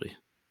responsibility.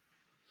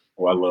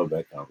 Oh, I love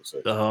that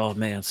conversation. Oh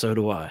man, so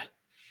do I.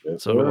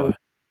 Yes, So do I.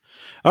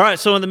 All right.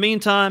 So in the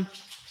meantime,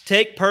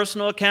 take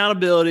personal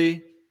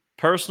accountability,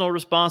 personal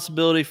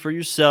responsibility for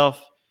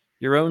yourself,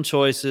 your own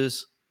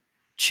choices.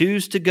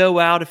 Choose to go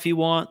out if you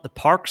want. The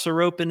parks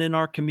are open in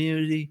our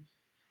community.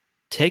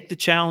 Take the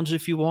challenge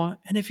if you want.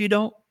 And if you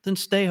don't, then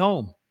stay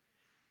home.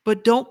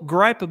 But don't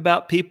gripe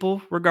about people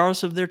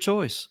regardless of their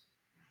choice.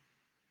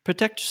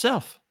 Protect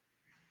yourself.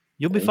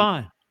 You'll be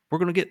fine. We're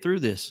going to get through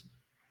this.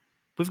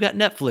 We've got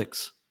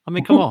Netflix. I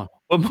mean, come on.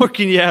 What more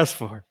can you ask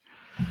for?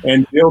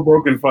 And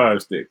jailbroken fire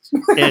sticks.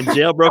 And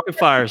jailbroken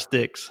fire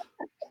sticks.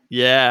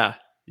 Yeah.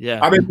 Yeah.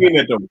 I didn't mean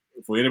that though.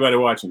 For anybody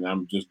watching,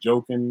 I'm just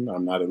joking.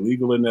 I'm not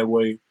illegal in that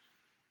way.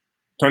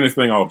 Turn this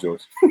thing off,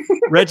 George.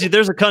 Reggie,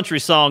 there's a country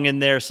song in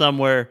there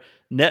somewhere.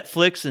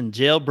 Netflix and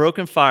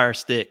jailbroken fire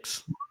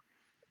sticks.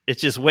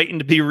 It's just waiting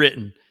to be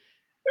written.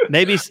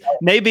 Maybe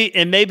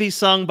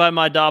sung by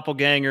my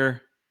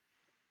doppelganger.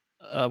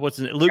 What's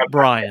his name? Luke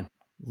Bryan.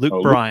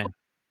 Luke Bryan.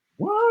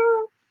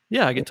 What?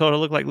 Yeah, I get told I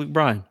look like Luke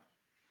Bryan.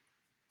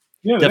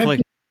 Yeah,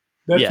 Definitely.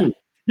 that too.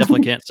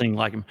 Definitely can't sing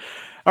like him.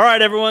 All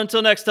right, everyone.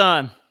 Until next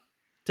time,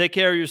 take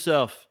care of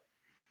yourself.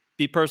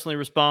 Be personally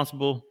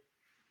responsible.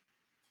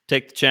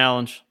 Take the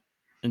challenge.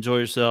 Enjoy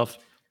yourself.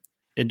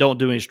 And don't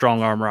do any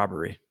strong arm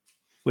robbery.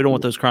 We don't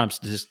want those crime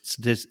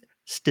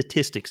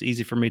statistics,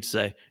 easy for me to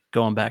say,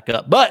 going back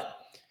up. But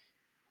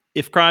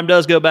if crime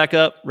does go back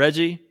up,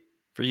 Reggie,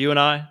 for you and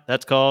I,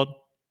 that's called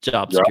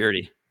job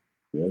security.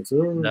 Yes,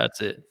 sir.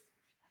 That's it.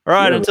 All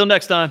right. Until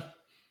next time.